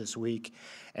conditions this week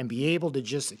and be able to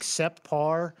just accept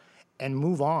par and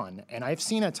move on. And I've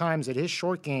seen at times that his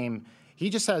short game, he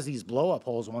just has these blow-up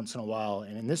holes once in a while.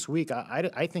 And in this week,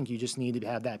 I think you just need to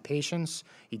have that patience.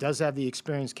 He does have the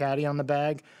experienced caddy on the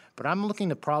bag, but I'm looking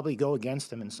to probably go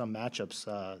against him in some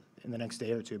matchups in the next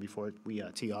day or two before we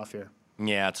tee off here.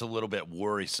 Yeah, it's a little bit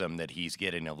worrisome that he's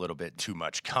getting a little bit too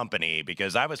much company,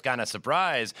 because I was kind of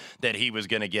surprised that he was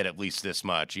going to get at least this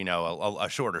much. A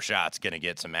shorter shot's going to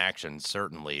get some action,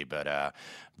 certainly, but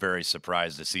very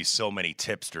surprised to see so many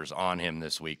tipsters on him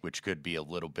this week, which could be a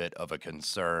little bit of a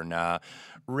concern.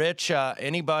 Rich,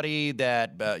 anybody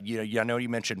that, I know you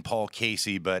mentioned Paul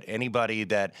Casey, but anybody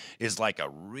that is like a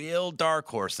real dark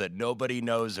horse that nobody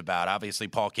knows about? Obviously,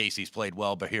 Paul Casey's played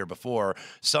well here before.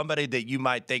 Somebody that you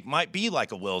might think might be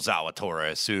like a Will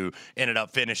Zalatoris, who ended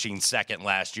up finishing second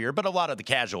last year, but a lot of the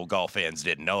casual golf fans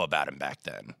didn't know about him back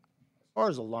then. As far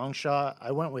as a long shot,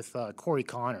 I went with Corey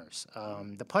Connors.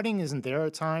 The putting isn't there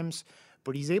at times,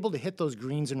 but he's able to hit those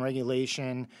greens in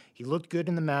regulation. He looked good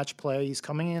in the match play. He's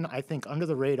coming in, I think, under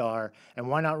the radar, and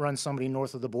why not run somebody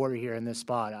north of the border here in this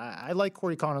spot? I like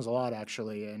Corey Connors a lot,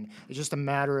 actually, and it's just a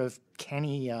matter of can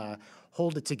he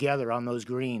hold it together on those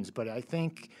greens. But I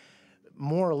think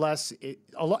more or less,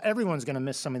 everyone's going to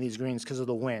miss some of these greens because of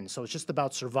the wind. So it's just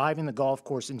about surviving the golf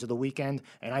course into the weekend,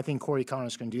 and I think Corey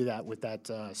Connors can do that with that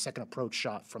second approach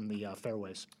shot from the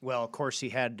fairways. Well, of course, he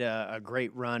had a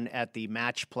great run at the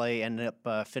match play, ended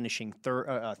up finishing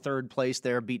third place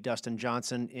there, beat Dustin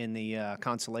Johnson in the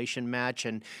consolation match,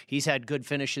 and he's had good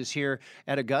finishes here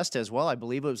at Augusta as well. I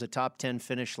believe it was a top 10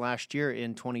 finish last year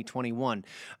in 2021.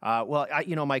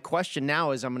 My question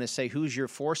now is I'm going to say who's your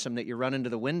foursome that you run into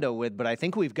the window with, but I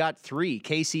think we've got 3: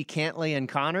 Casey, Cantley, and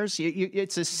Connors.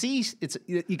 It's a C.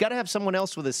 You got to have someone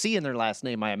else with a C in their last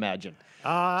name, I imagine.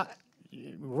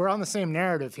 We're on the same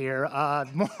narrative here.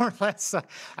 More or less,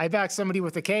 I back somebody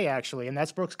with a K, actually, and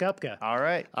that's Brooks Koepka. All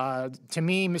right. To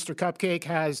me, Mr. Cupcake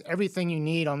has everything you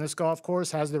need on this golf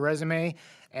course, has the resume.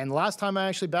 And the last time I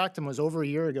actually backed him was over a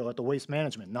year ago at the Waste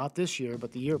Management. Not this year,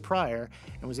 but the year prior,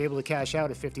 and was able to cash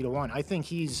out at 50-1. I think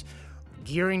he's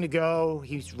gearing to go.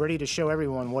 He's ready to show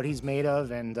everyone what he's made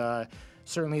of, and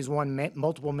certainly he's won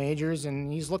multiple majors,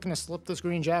 and he's looking to slip this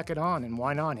green jacket on, and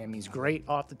why not him? He's great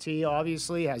off the tee,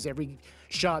 obviously, has every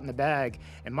shot in the bag.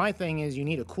 And my thing is you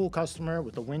need a cool customer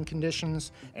with the wind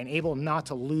conditions and able not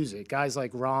to lose it. Guys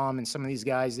like Rahm and some of these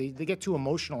guys, they get too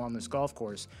emotional on this golf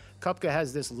course. Koepka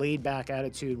has this laid-back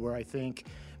attitude where I think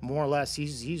more or less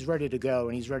he's ready to go,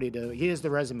 and he has the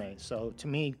resume. So to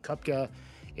me, Koepka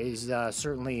is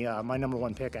certainly my number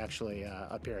one pick, actually,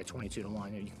 up here at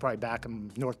 22-1. You can probably back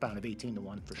him northbound of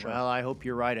 18-1 for sure. Well, I hope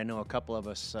you're right. I know a couple of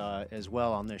us as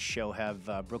well on this show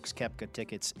have Brooks Koepka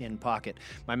tickets in pocket.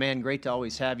 My man, great to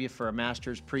always have you for a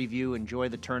Masters preview. Enjoy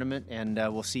the tournament, and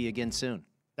we'll see you again soon.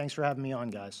 Thanks for having me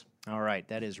on, guys. All right,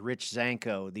 that is Rich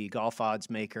Zanko, the golf odds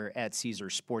maker at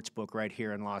Caesars Sportsbook right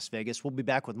here in Las Vegas. We'll be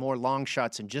back with more long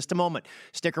shots in just a moment.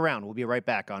 Stick around. We'll be right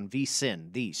back on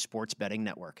VSiN, the Sports Betting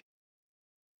Network.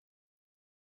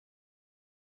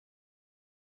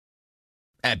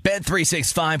 At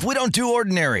Bet365, we don't do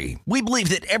ordinary. We believe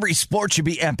that every sport should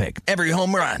be epic. Every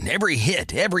home run, every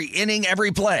hit, every inning, every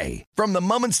play. From the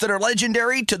moments that are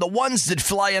legendary to the ones that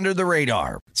fly under the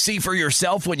radar. See for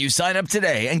yourself when you sign up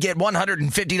today and get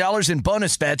 $150 in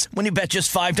bonus bets when you bet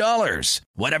just $5.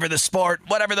 Whatever the sport,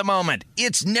 whatever the moment,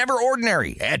 it's never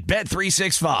ordinary at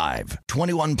Bet365.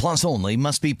 21 plus only.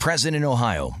 Must be present in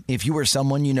Ohio. If you or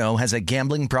someone you know has a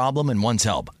gambling problem and wants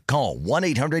help, call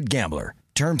 1-800-GAMBLER.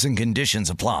 Terms and conditions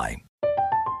apply.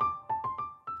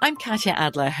 I'm Katya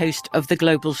Adler, host of The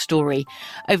Global Story.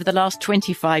 Over the last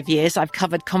 25 years, I've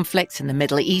covered conflicts in the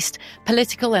Middle East,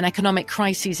 political and economic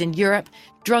crises in Europe,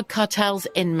 drug cartels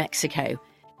in Mexico.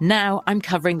 Now I'm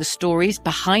covering the stories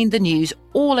behind the news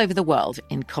all over the world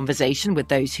in conversation with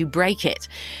those who break it.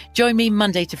 Join me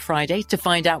Monday to Friday to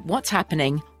find out what's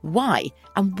happening, why,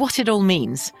 and what it all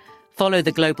means. Follow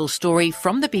The Global Story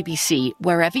from the BBC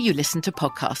wherever you listen to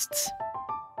podcasts.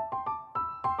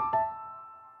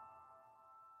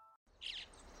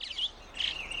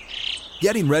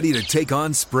 Getting ready to take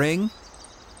on spring?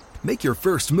 Make your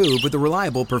first move with the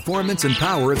reliable performance and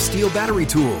power of Steel battery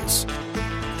tools.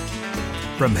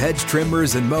 From hedge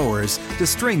trimmers and mowers to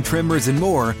string trimmers and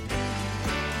more,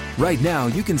 right now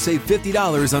you can save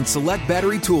 $50 on select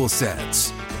battery tool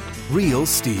sets. Real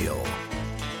Steel.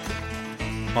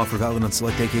 Offer valid on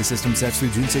select AK system sets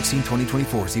through June 16,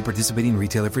 2024. See participating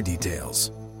retailer for details.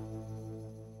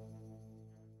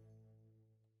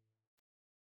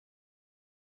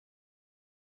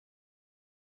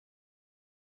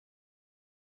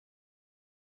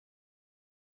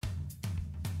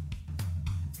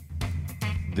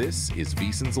 This is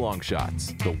VSiN's Long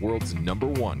Shots, the world's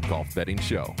 #1 golf betting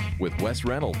show, with Wes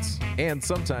Reynolds and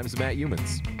sometimes Matt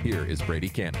Youmans. Here is Brady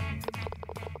Cannon.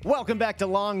 Welcome back to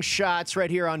Long Shots right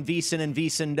here on VSiN and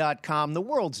VSiN.com, the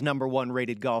world's #1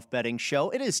 rated golf betting show.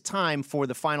 It is time for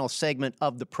the final segment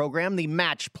of the program, the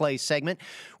match play segment,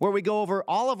 where we go over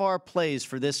all of our plays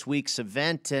for this week's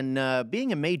event. And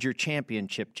being a major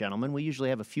championship, gentlemen, we usually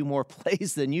have a few more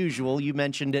plays than usual. You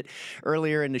mentioned it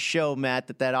earlier in the show, Matt,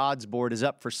 that odds board is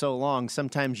up for so long.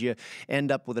 Sometimes you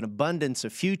end up with an abundance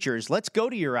of futures. Let's go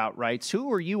to your outrights.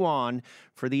 Who are you on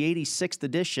for the 86th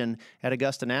edition at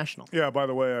Augusta National? Yeah, by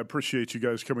the way, I appreciate you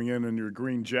guys coming in your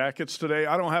green jackets today.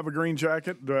 I don't have a green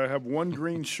jacket. I have one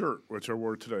green shirt, which I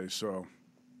wore today, so.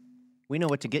 We know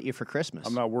what to get you for Christmas.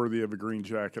 I'm not worthy of a green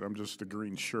jacket. I'm just a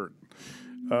green shirt.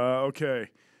 Okay.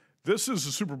 This is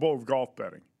the Super Bowl of golf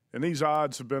betting, and these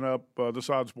odds have been up, this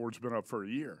odds board's been up for a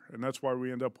year, and that's why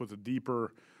we end up with a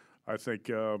deeper, I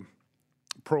think,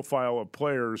 profile of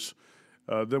players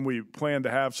than we plan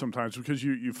to have sometimes, because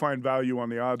you find value on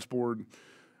the odds board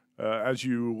as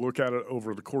you look at it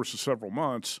over the course of several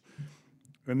months,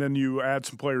 and then you add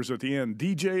some players at the end.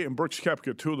 DJ and Brooks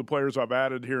Koepka, two of the players I've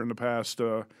added here in the past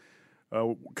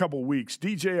couple of weeks.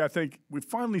 DJ, I think we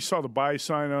finally saw the buy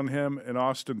sign on him in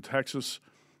Austin, Texas,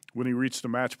 when he reached the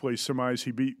match play semis.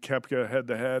 He beat Koepka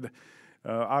head-to-head.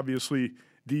 Obviously,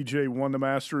 DJ won the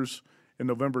Masters in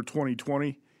November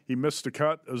 2020. He missed the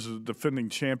cut as a defending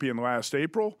champion last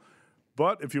April.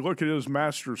 But if you look at his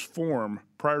Masters form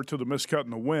prior to the miscut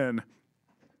and the win,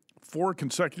 4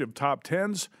 consecutive top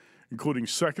 10s, including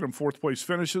second and fourth place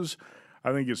finishes.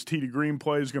 I think his tee to green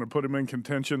play is going to put him in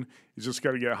contention. He's just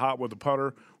got to get hot with the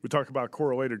putter. We talk about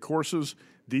correlated courses.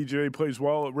 DJ plays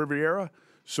well at Riviera.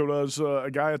 So does a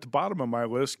guy at the bottom of my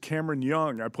list, Cameron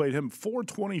Young. I played him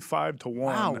 425 to 1.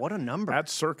 Wow, what a number. At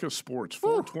Circa Sports,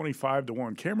 425 to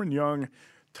 1. Cameron Young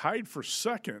tied for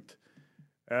second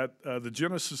at the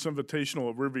Genesis Invitational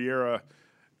at Riviera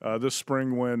this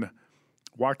spring when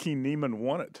Joaquin Niemann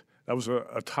won it. That was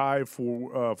a tie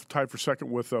for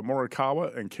second with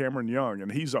Morikawa and Cameron Young,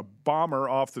 and he's a bomber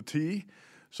off the tee.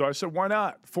 So I said, why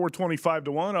not? 425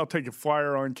 to 1. I'll take a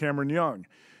flyer on Cameron Young.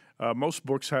 Most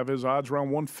books have his odds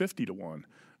around 150 to 1.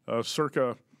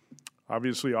 Circa,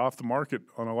 obviously off the market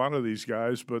on a lot of these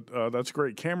guys, but that's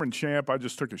great. Cameron Champ, I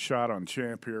just took a shot on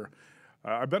Champ here.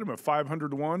 I bet him at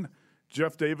 500 to 1.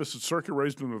 Jeff Davis at Circa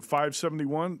raised him to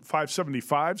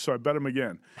 575, so I bet him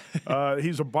again.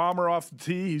 He's a bomber off the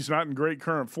tee. He's not in great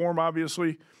current form,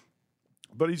 obviously,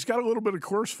 but he's got a little bit of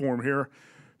course form here.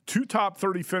 2 top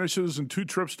 30 finishes and 2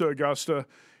 trips to Augusta.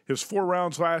 His 4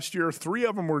 rounds last year, 3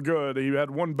 of them were good. He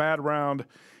had 1 bad round.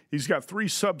 He's got 3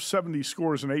 sub-70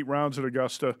 scores in 8 rounds at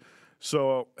Augusta.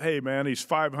 So, hey, man, he's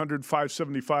 500,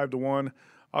 575 to 1.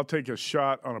 I'll take a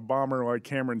shot on a bomber like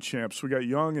Cameron Champ. So we got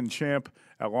Young and Champ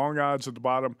at long odds at the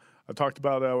bottom. I talked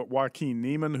about Joaquin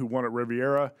Niemann, who won at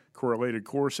Riviera, correlated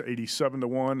course, 87 to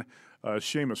 1.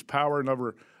 Seamus Power,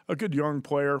 another a good young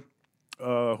player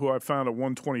who I found at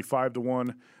 125 to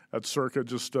 1 at Circa,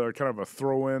 just kind of a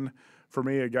throw-in for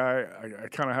me, a guy I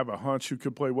kind of have a hunch who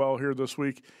could play well here this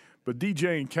week. But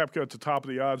DJ and Koepka at the top of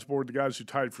the odds board, the guys who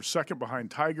tied for second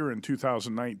behind Tiger in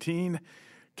 2019.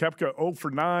 Koepka 0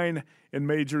 for 9 in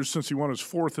majors since he won his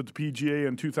 4th at the PGA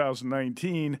in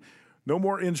 2019. No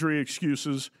more injury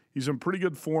excuses. He's in pretty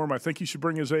good form. I think he should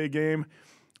bring his A game.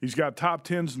 He's got top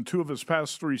 10s in 2 of his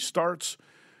past 3 starts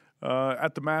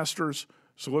at the Masters.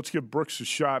 So let's give Brooks a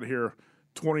shot here,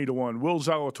 20 to 1. Will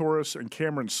Zalatoris and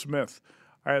Cameron Smith.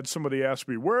 I had somebody ask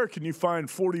me, where can you find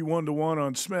 41 to 1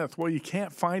 on Smith? Well, you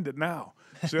can't find it now.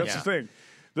 See, that's the thing.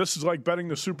 This is like betting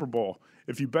the Super Bowl.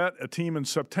 If you bet a team in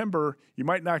September, you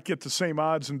might not get the same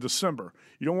odds in December.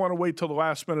 You don't want to wait till the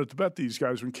last minute to bet these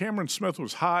guys. When Cameron Smith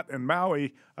was hot in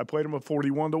Maui, I played him at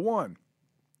 41 to 1.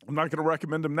 I'm not going to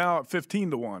recommend him now at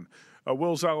 15 to 1.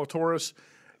 Will Zalatoris,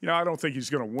 I don't think he's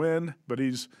going to win, but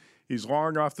he's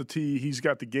long off the tee. He's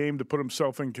got the game to put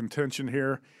himself in contention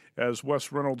here. As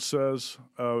Wes Reynolds says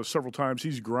several times,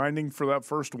 he's grinding for that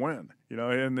first win.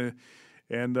 And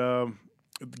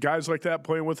guys like that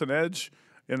playing with an edge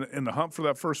in the hunt for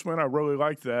that first win, I really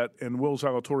like that. And Will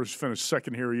Zalatoris finished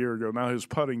second here a year ago. Now his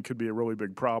putting could be a really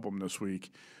big problem this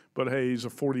week. But, hey, he's a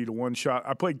 40 to 1 shot.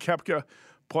 I played Koepka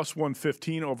plus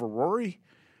 115 over Rory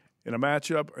in a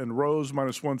matchup, and Rose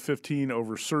minus 115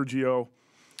 over Sergio.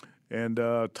 And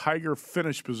Tiger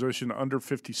finish position under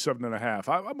 57.5.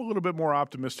 I'm a little bit more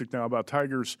optimistic now about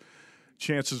Tiger's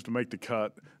chances to make the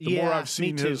cut. The more I've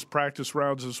seen his practice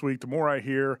rounds this week, the more I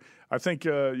hear. I think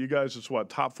you guys, it's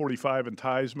top 45 in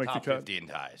ties make the cut? Top 50 in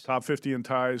ties. Top 50 in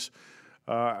ties.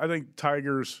 I think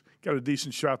Tiger's got a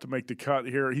decent shot to make the cut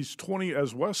here. He's 20,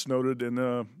 as Wes noted in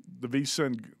the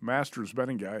VSiN Masters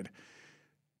betting guide.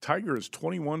 Tiger is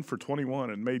 21 for 21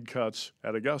 and made cuts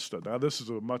at Augusta. Now, this is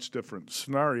a much different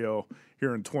scenario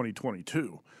here in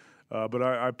 2022. But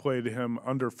I played him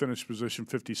under finish position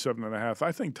 57.5.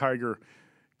 I think Tiger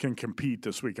can compete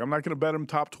this week. I'm not going to bet him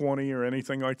top 20 or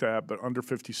anything like that, but under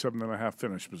 57.5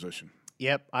 finish position.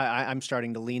 Yep, I'm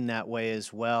starting to lean that way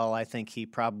as well. I think he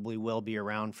probably will be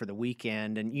around for the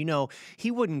weekend. And, he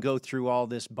wouldn't go through all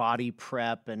this body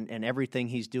prep and everything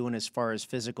he's doing as far as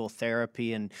physical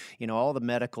therapy and, all the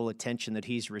medical attention that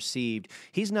he's received.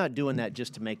 He's not doing that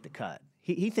just to make the cut.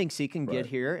 He thinks he can get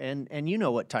here, and you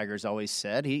know what Tiger's always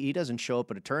said. He doesn't show up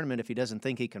at a tournament if he doesn't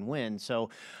think he can win. So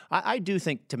I do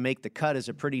think to make the cut is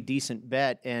a pretty decent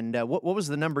bet. And what was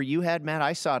the number you had, Matt?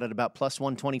 I saw it at about plus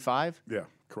 125. Yeah,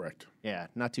 correct. Yeah,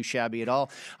 not too shabby at all.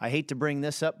 I hate to bring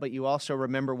this up, but you also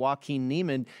remember Joaquin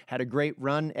Niemann had a great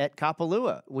run at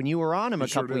Kapalua when you were on him a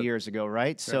couple of years ago,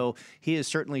 right? Yeah. So he has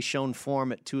certainly shown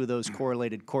form at 2 of those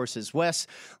correlated courses. Wes,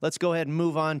 let's go ahead and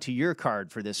move on to your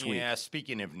card for this week. Yeah,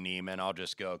 speaking of Niemann, I'll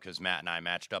just go because Matt and I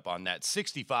matched up on that.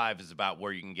 65 is about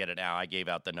where you can get it now. I gave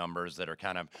out the numbers that are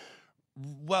kind of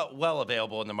well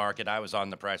available in the market. I was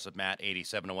on the price with Matt,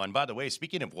 87 to 1. By the way,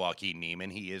 speaking of Joaquin Niemann,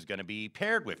 he is going to be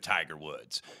paired with Tiger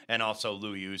Woods, and also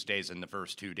Louis Oosthuizen in the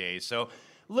first 2 days. So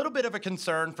a little bit of a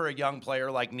concern for a young player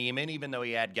like Niemann, even though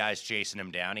he had guys chasing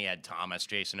him down. He had Thomas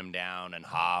chasing him down, and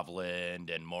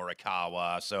Hovland and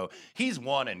Morikawa. So he's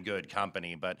one in good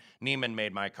company, but Niemann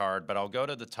made my card. But I'll go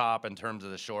to the top in terms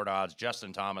of the short odds.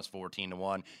 Justin Thomas, 14 to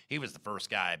 1. He was the first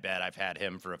guy I bet. I've had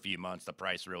him for a few months. The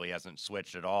price really hasn't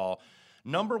switched at all.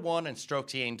 number 1 in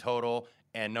strokes gained total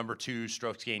and number 2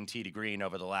 strokes gained tee to green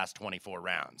over the last 24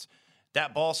 rounds.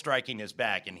 That ball striking is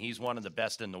back, and he's one of the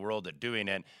best in the world at doing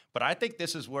it. But I think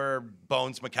this is where Jim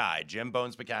Bones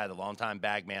Mackay, the longtime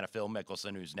bag man of Phil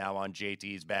Mickelson, who's now on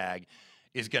JT's bag,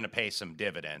 is going to pay some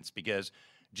dividends, because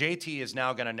JT is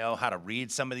now going to know how to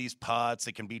read some of these putts.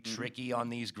 It can be tricky on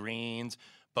these greens.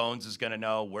 Bones is going to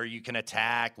know where you can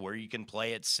attack, where you can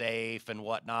play it safe and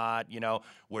whatnot,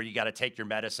 where you got to take your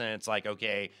medicine. It's like,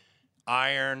 okay,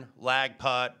 iron, lag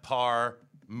putt, par,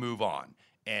 move on.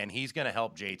 And he's going to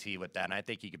help JT with that, and I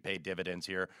think he could pay dividends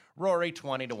here. Rory,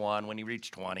 20-1. When he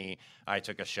reached 20, I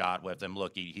took a shot with him.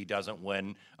 Look, he doesn't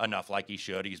win enough like he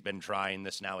should. He's been trying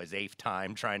this now his 8th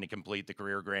time, trying to complete the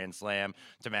career Grand Slam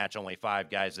to match only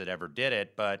 5 guys that ever did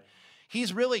it. But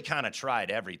he's really kind of tried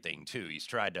everything, too. He's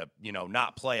tried to,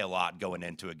 not play a lot going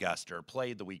into Augusta, or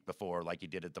played the week before like he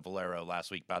did at the Valero last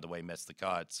week, by the way, missed the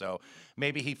cut. So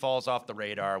maybe he falls off the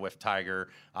radar with Tiger,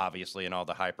 obviously, and all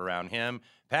the hype around him.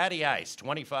 Patty Ice,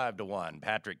 25-1.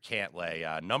 Patrick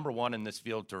Cantlay, number 1 in this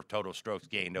field for total strokes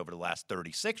gained over the last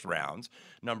 36 rounds,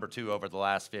 number 2 over the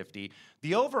last 50.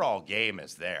 The overall game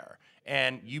is there.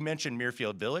 And you mentioned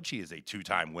Muirfield Village. He is a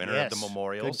 2-time winner of the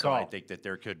Memorial, good so call. I think that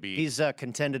there could be... He's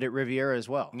contended at Riviera as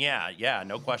well. Yeah,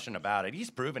 no question about it. He's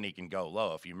proven he can go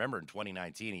low. If you remember in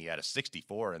 2019, he had a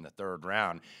 64 in the 3rd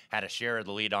round, had a share of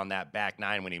the lead on that back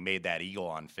 9 when he made that eagle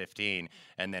on 15,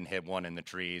 and then hit 1 in the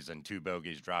trees, and 2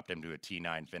 bogeys dropped him to a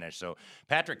T9 finish. So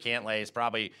Patrick Cantlay is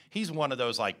he's one of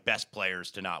those like best players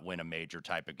to not win a major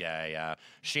type of guy.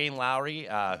 Shane Lowry,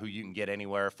 who you can get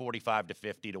anywhere 45 to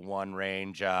 50 to 1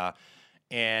 range.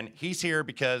 And he's here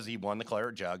because he won the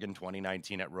Claret Jug in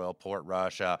 2019 at Royal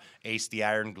Portrush, aced the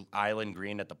Island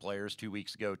Green at the Players 2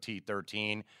 weeks ago,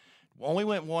 T13. Only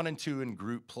went 1 and 2 in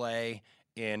group play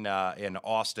in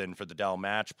Austin for the Dell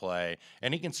Match Play.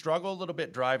 And he can struggle a little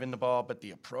bit driving the ball, but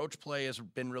the approach play has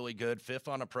been really good. 5th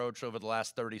on approach over the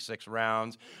last 36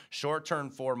 rounds. Short-term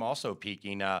form also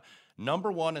peaking.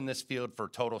 Number 1 in this field for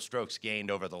total strokes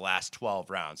gained over the last 12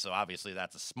 rounds. So obviously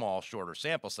that's a small, shorter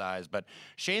sample size. But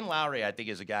Shane Lowry, I think,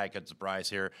 is a guy who could surprise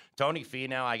here. Tony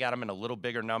Finau, I got him in a little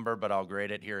bigger number, but I'll grade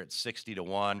it here at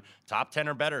 60-1. Top 10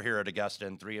 or better here at Augusta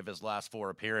in 3 of his last 4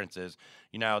 appearances.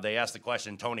 They asked the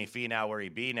question, Tony Finau, where he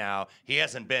be now? He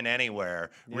hasn't been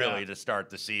anywhere really to start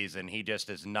the season. He just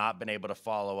has not been able to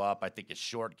follow up. I think his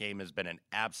short game has been an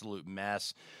absolute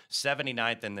mess.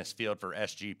 79th in this field for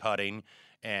SG putting,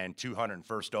 and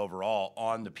 201st overall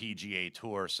on the PGA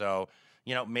Tour. So,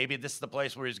 maybe this is the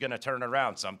place where he's going to turn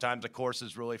around. Sometimes the course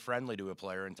is really friendly to a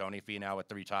player, and Tony Finau with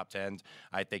 3 top 10s,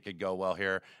 I think could go well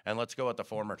here. And let's go with the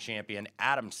former champion,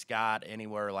 Adam Scott,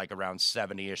 anywhere like around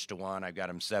 70-ish to 1. I've got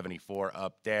him 74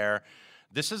 up there.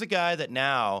 This is a guy that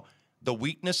now, the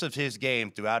weakness of his game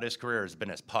throughout his career has been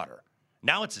his putter.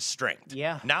 Now it's his strength.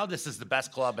 Yeah. Now this is the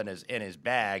best club in his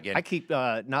bag. And I keep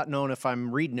not knowing if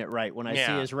I'm reading it right when I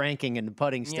see his ranking and the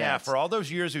putting stats. Yeah, for all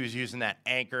those years he was using that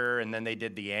anchor, and then they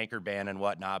did the anchor ban and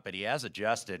whatnot, but he has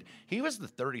adjusted. He was the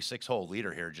 36-hole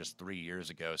leader here just 3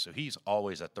 years ago, so he's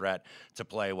always a threat to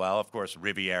play well. Of course,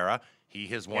 Riviera. He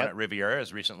has won at Riviera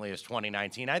as recently as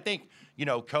 2019. I think,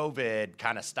 COVID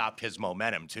kind of stopped his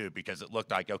momentum, too, because it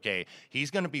looked like, okay,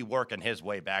 he's going to be working his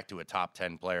way back to a top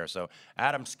 10 player. So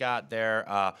Adam Scott there.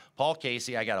 Paul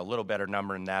Casey, I got a little better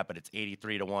number than that, but it's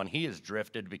 83-1. He has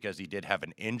drifted because he did have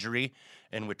an injury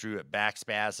and withdrew at back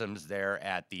spasms there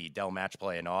at the Dell Match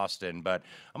Play in Austin. But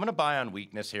I'm going to buy on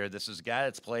weakness here. This is a guy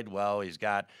that's played well. He's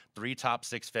got 3 top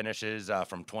 6 finishes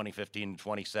from 2015 to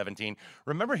 2017.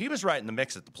 Remember, he was right in the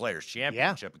mix at the Players'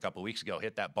 Championship a couple weeks ago,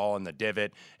 hit that ball in the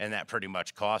divot, and that pretty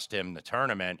much cost him the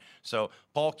tournament. So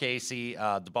Paul Casey,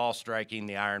 the ball striking,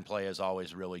 the iron play is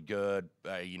always really good.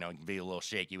 Can be a little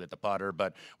shaky with the putter,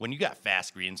 but when you got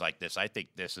fast greens like this, I think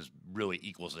this is really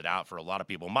equals it out for a lot of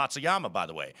people. Matsuyama, by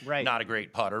the way, not a great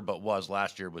putter, but was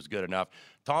last year, was good enough.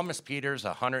 Thomas Pieters,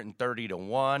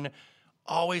 130-1.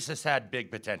 Always has had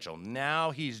big potential. Now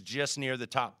he's just near the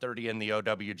top 30 in the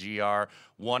OWGR.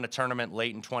 Won a tournament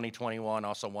late in 2021.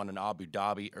 Also won in Abu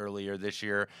Dhabi earlier this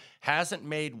year. Hasn't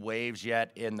made waves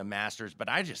yet in the Masters, but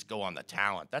I just go on the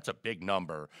talent. That's a big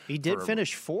number. He did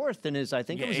finish 4th in his, I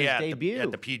think it was his debut.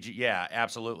 At the PG,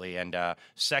 absolutely. And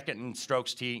second in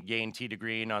strokes gained tee to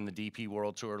green on the DP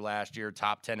World Tour last year.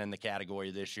 Top 10 in the category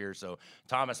this year. So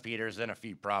Thomas Pieters, then a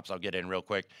few props I'll get in real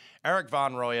quick. Eric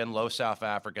Van Rooyen, low South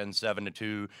African, 7-2.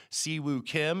 Siwoo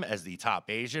Kim as the top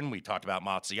Asian. We talked about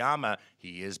Matsuyama.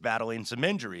 He is battling some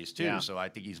injuries, too, so I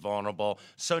think he's vulnerable.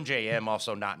 Sungjae Im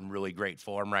also not in really great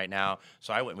form right now,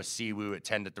 so I went with Siwoo at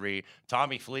 10-3.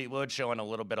 Tommy Fleetwood showing a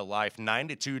little bit of life,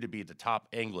 9-2 to be the top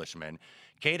Englishman.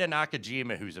 Keita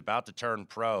Nakajima, who's about to turn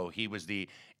pro, he was the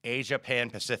Asia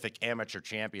Pan-Pacific Amateur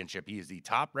Championship. He is the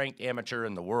top-ranked amateur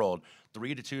in the world,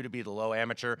 3-2 to be the low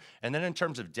amateur. And then in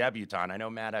terms of debutant, I know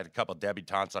Matt had a couple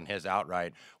debutants on his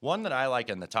outright. One that I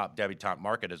like in the top debutant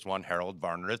market is one Harold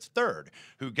Varner III,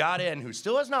 who got in, who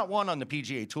still has not won on the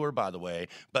PGA Tour, by the way,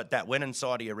 but that win in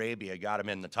Saudi Arabia got him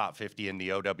in the top 50 in the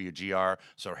OWGR.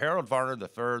 So Harold Varner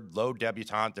III, low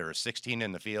debutant. There are 16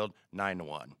 in the field,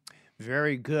 9-1.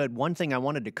 Very good. One thing I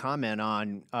wanted to comment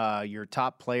on, your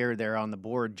top player there on the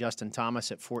board, Justin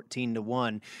Thomas at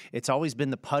 14-1. It's always been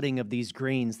the putting of these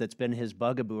greens that's been his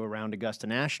bugaboo around Augusta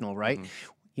National, right?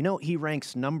 Mm-hmm. You know, he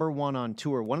ranks number 1 on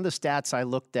tour. One of the stats I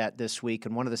looked at this week,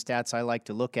 and one of the stats I like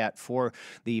to look at for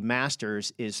the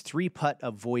Masters, is 3-putt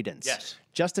avoidance. Yes.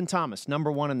 Justin Thomas,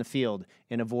 number 1 in the field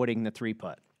in avoiding the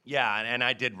 3-putt. Yeah, and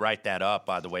I did write that up,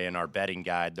 by the way, in our betting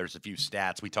guide. There's a few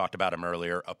stats. We talked about them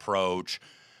earlier. Approach,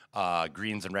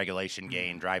 greens and regulation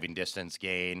gain, driving distance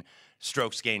gain,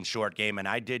 strokes gain, short game, and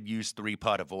I did use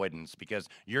 3-putt avoidance because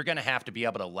you're going to have to be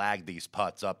able to lag these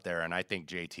putts up there, and I think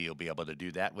JT will be able to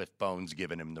do that with Bones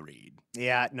giving him the read.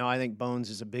 Yeah, no, I think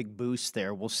Bones is a big boost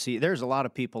there. We'll see. There's a lot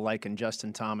of people liking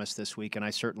Justin Thomas this week, and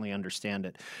I certainly understand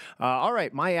it. All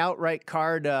right, my outright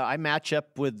card, I match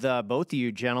up with both of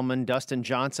you gentlemen. Dustin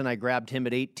Johnson, I grabbed him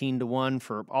at 18-1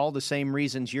 for all the same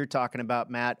reasons you're talking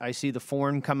about, Matt. I see the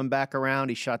form coming back around.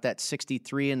 He shot that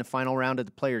 63 in the final round of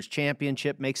the Players'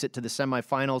 Championship, makes it to the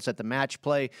semifinals at the match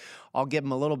play. I'll give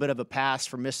him a little bit of a pass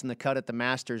for missing the cut at the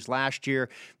Masters last year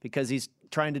because he's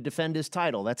trying to defend his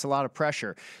title. That's a lot of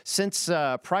pressure. Since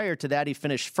prior to that, he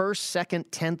finished 1st, 2nd,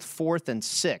 10th, 4th, and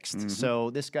 6th. Mm-hmm.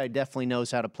 So this guy definitely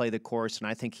knows how to play the course, and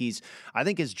I think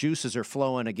his juices are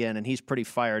flowing again, and he's pretty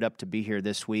fired up to be here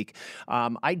this week.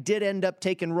 I did end up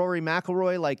taking Rory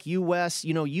McIlroy like you, Wes.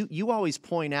 You know, you always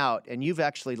point out, and you've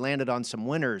actually landed on some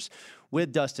winners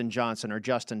with Dustin Johnson or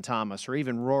Justin Thomas or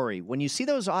even Rory. When you see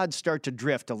those odds start to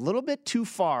drift a little bit too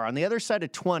far on the other side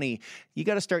of 20, you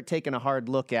got to start taking a hard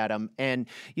look at them. And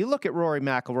you look at Rory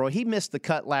McIlroy, he missed the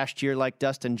cut last year like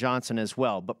Dustin Johnson as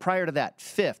well. But prior to that,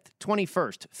 5th,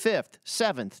 21st, 5th,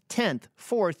 7th, 10th,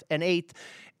 4th, and 8th.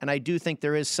 And I do think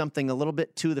there is something a little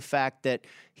bit to the fact that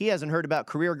he hasn't heard about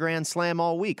career Grand Slam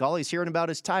all week. All he's hearing about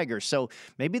is Tiger. So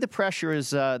maybe the pressure is,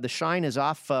 the shine is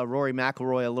off Rory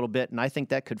McIlroy a little bit, and I think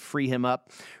that could free him up.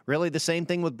 Really the same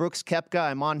thing with Brooks Koepka.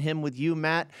 I'm on him with you,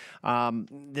 Matt.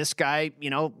 This guy,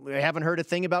 you know, I haven't heard a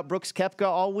thing about Brooks Koepka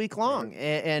all week long.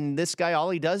 And this guy,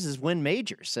 all he does is win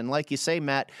majors. And like you say,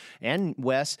 Matt and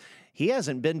Wes, he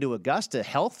hasn't been to Augusta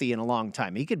healthy in a long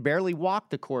time. He could barely walk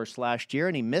the course last year,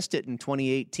 and he missed it in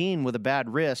 2018 with a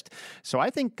bad wrist. So I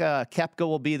think Koepka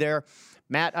will be there.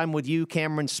 Matt, I'm with you.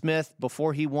 Cameron Smith,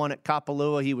 before he won at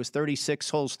Kapalua, he was 36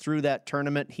 holes through that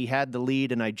tournament. He had the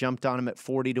lead, and I jumped on him at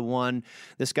 40-1.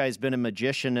 This guy's been a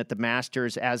magician at the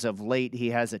Masters as of late.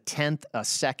 He has a 10th, a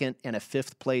 2nd, and a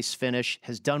 5th place finish.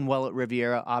 Has done well at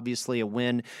Riviera, obviously a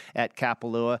win at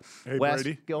Kapalua. Hey, Wes,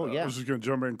 Brady, yeah. I was just going to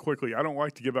jump in quickly. I don't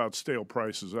like to give out stale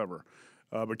prices ever,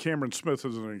 but Cameron Smith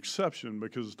is an exception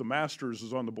because the Masters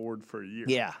is on the board for a year.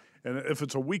 Yeah. And if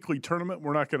it's a weekly tournament,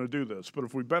 we're not going to do this. But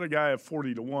if we bet a guy at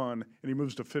 40-1 and he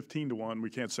moves to 15-1, we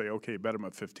can't say, okay, bet him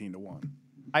at 15-1.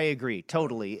 I agree,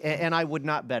 totally. And I would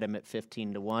not bet him at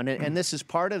 15-1. And this is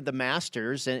part of the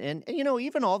Masters. And, you know,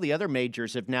 even all the other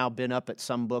majors have now been up at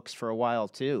some books for a while,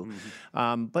 too.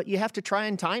 Mm-hmm. But you have to try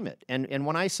and time it. And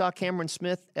when I saw Cameron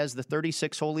Smith as the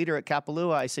 36-hole leader at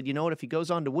Kapalua, I said, you know what, if he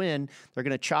goes on to win, they're going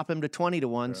to chop him to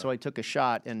 20-1. Yeah. So I took a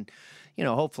shot. And, you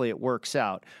know, hopefully it works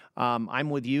out. I'm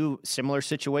with you. Similar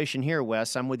situation here,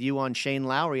 Wes. I'm with you on Shane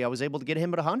Lowry. I was able to get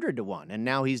him at 100-1, and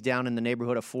now he's down in the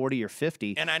neighborhood of 40 or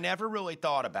 50. And I never really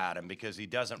thought about him because he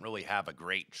doesn't really have a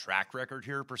great track record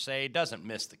here per se. Doesn't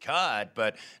miss the cut,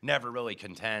 but never really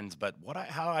contends. But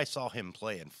how I saw him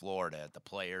play in Florida at the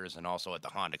Players and also at the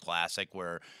Honda Classic,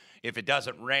 where if it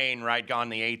doesn't rain right on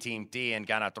the 18th tee and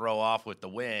kind of throw off with the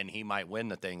win, he might win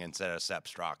the thing instead of Sepp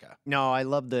Straka. No, I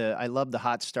love the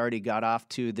hot start he got off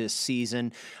to this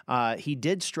season. He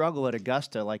did struggle at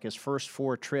Augusta, like his first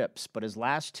 4 trips, but his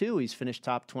last 2, he's finished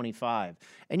top 25.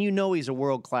 And you know he's a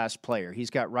world-class player. He's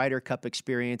got Ryder Cup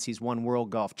experience. He's won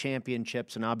World Golf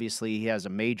Championships, and obviously he has a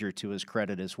major to his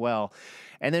credit as well.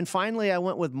 And then finally, I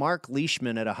went with Mark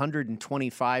Leishman at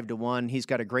 125-1. He's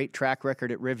got a great track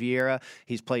record at Riviera.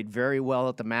 He's played very well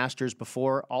at the Masters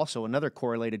before. Also, another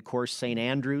correlated course, St.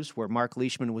 Andrews, where Mark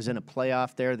Leishman was in a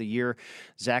playoff there the year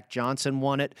Zach Johnson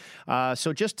won it.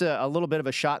 So just a little bit of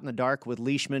a shot in the dark with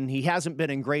Leishman. He hasn't been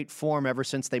in great form ever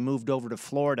since they moved over to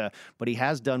Florida, but he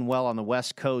has done well on the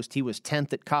West Coast. He was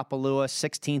 10th at Kapalua,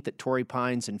 16th at Torrey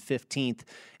Pines, and 15th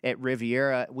at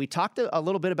Riviera. We talked a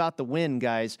little bit about the win,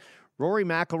 guys. Rory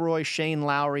McIlroy, Shane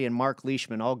Lowry, and Mark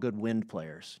Leishman, all good wind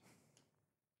players.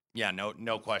 Yeah,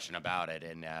 no question about it,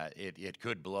 and it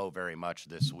could blow very much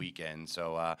this weekend.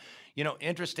 So,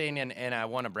 interesting, and I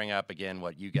want to bring up again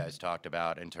what you guys talked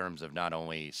about in terms of not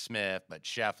only Smith but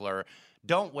Scheffler.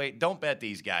 Don't bet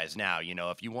these guys now.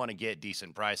 If you want to get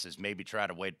decent prices, maybe try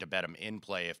to wait to bet them in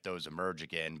play if those emerge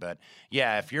again. But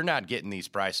yeah, if you're not getting these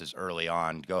prices early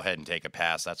on, go ahead and take a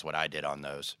pass. That's what I did on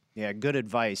those. Yeah, good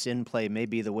advice. In play may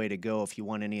be the way to go if you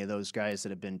want any of those guys that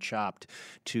have been chopped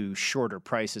to shorter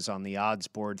prices on the odds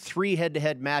board. 3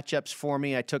 head-to-head matchups for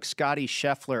me. I took Scotty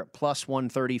Scheffler at plus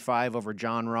 135 over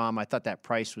Jon Rahm. I thought that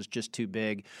price was just too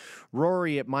big.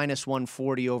 Rory at minus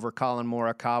 140 over Colin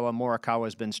Morikawa.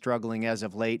 Morikawa's been struggling as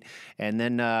of late. And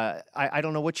then I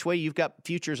don't know which way you've got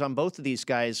futures on both of these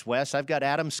guys, Wes. I've got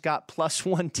Adam Scott plus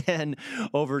 110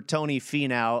 over Tony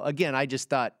Finau. Again, I just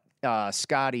thought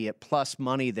Scotty at plus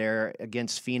money there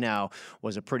against Finau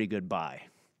was a pretty good buy.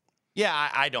 Yeah,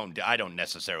 I don't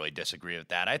necessarily disagree with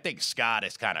that. I think Scott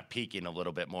is kind of peaking a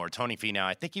little bit more. Tony Finau,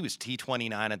 I think he was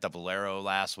T29 at the Valero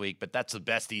last week, but that's the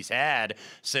best he's had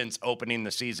since opening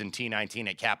the season T19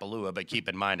 at Kapalua. But keep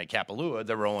in mind, at Kapalua,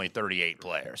 there were only 38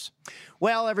 players.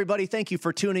 Well, everybody, thank you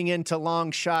for tuning in to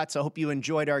Long Shots. I hope you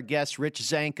enjoyed our guests, Rich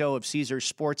Zanko of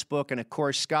Caesars Sportsbook, and, of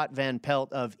course, Scott Van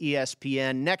Pelt of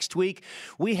ESPN. Next week,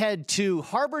 we head to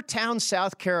Harbortown,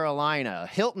 South Carolina,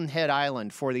 Hilton Head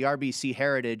Island for the RBC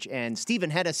Heritage, and Stephen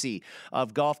Hennessy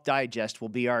of Golf Digest will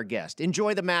be our guest.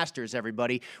 Enjoy the Masters,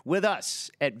 everybody, with us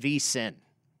at VSiN.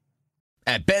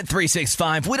 At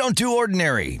Bet365, we don't do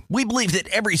ordinary. We believe that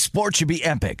every sport should be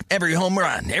epic. Every home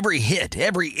run, every hit,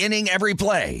 every inning, every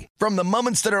play. From the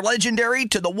moments that are legendary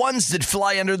to the ones that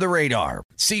fly under the radar.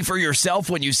 See for yourself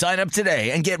when you sign up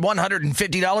today and get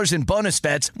 $150 in bonus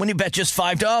bets when you bet just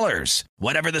 $5.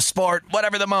 Whatever the sport,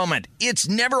 whatever the moment, it's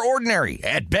never ordinary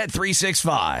at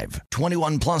Bet365.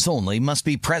 21 plus only. Must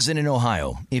be present in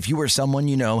Ohio. If you or someone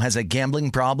you know has a gambling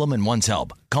problem and wants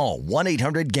help, call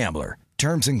 1-800-GAMBLER.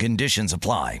 Terms and conditions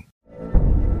apply.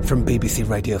 From BBC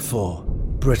Radio 4,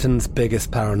 Britain's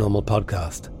biggest paranormal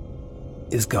podcast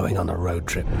is going on a road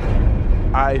trip.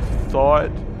 I thought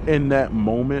in that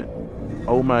moment,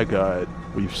 oh my God,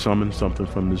 we've summoned something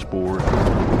from this board.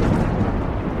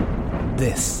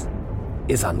 This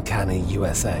is Uncanny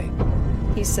USA.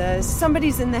 He says,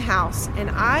 somebody's in the house, and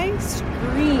I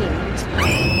screamed.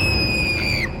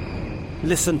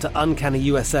 Listen to Uncanny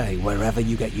USA wherever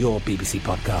you get your BBC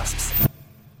podcasts,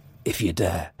 if you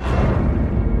dare.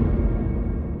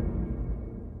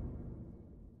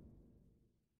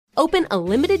 Open a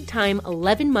limited-time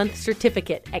 11-month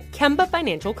certificate at Kemba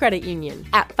Financial Credit Union.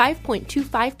 At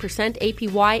 5.25%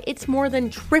 APY, it's more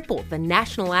than triple the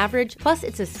national average, plus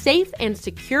it's a safe and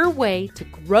secure way to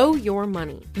grow your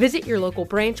money. Visit your local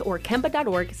branch or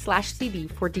kemba.org/CD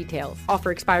for details.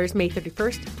 Offer expires May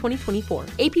 31st, 2024.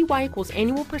 APY equals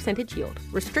annual percentage yield.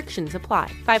 Restrictions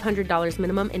apply. $500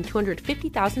 minimum and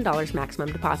 $250,000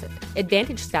 maximum deposit.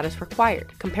 Advantage status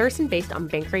required. Comparison based on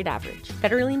bank rate average.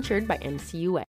 Federally insured by NCUA.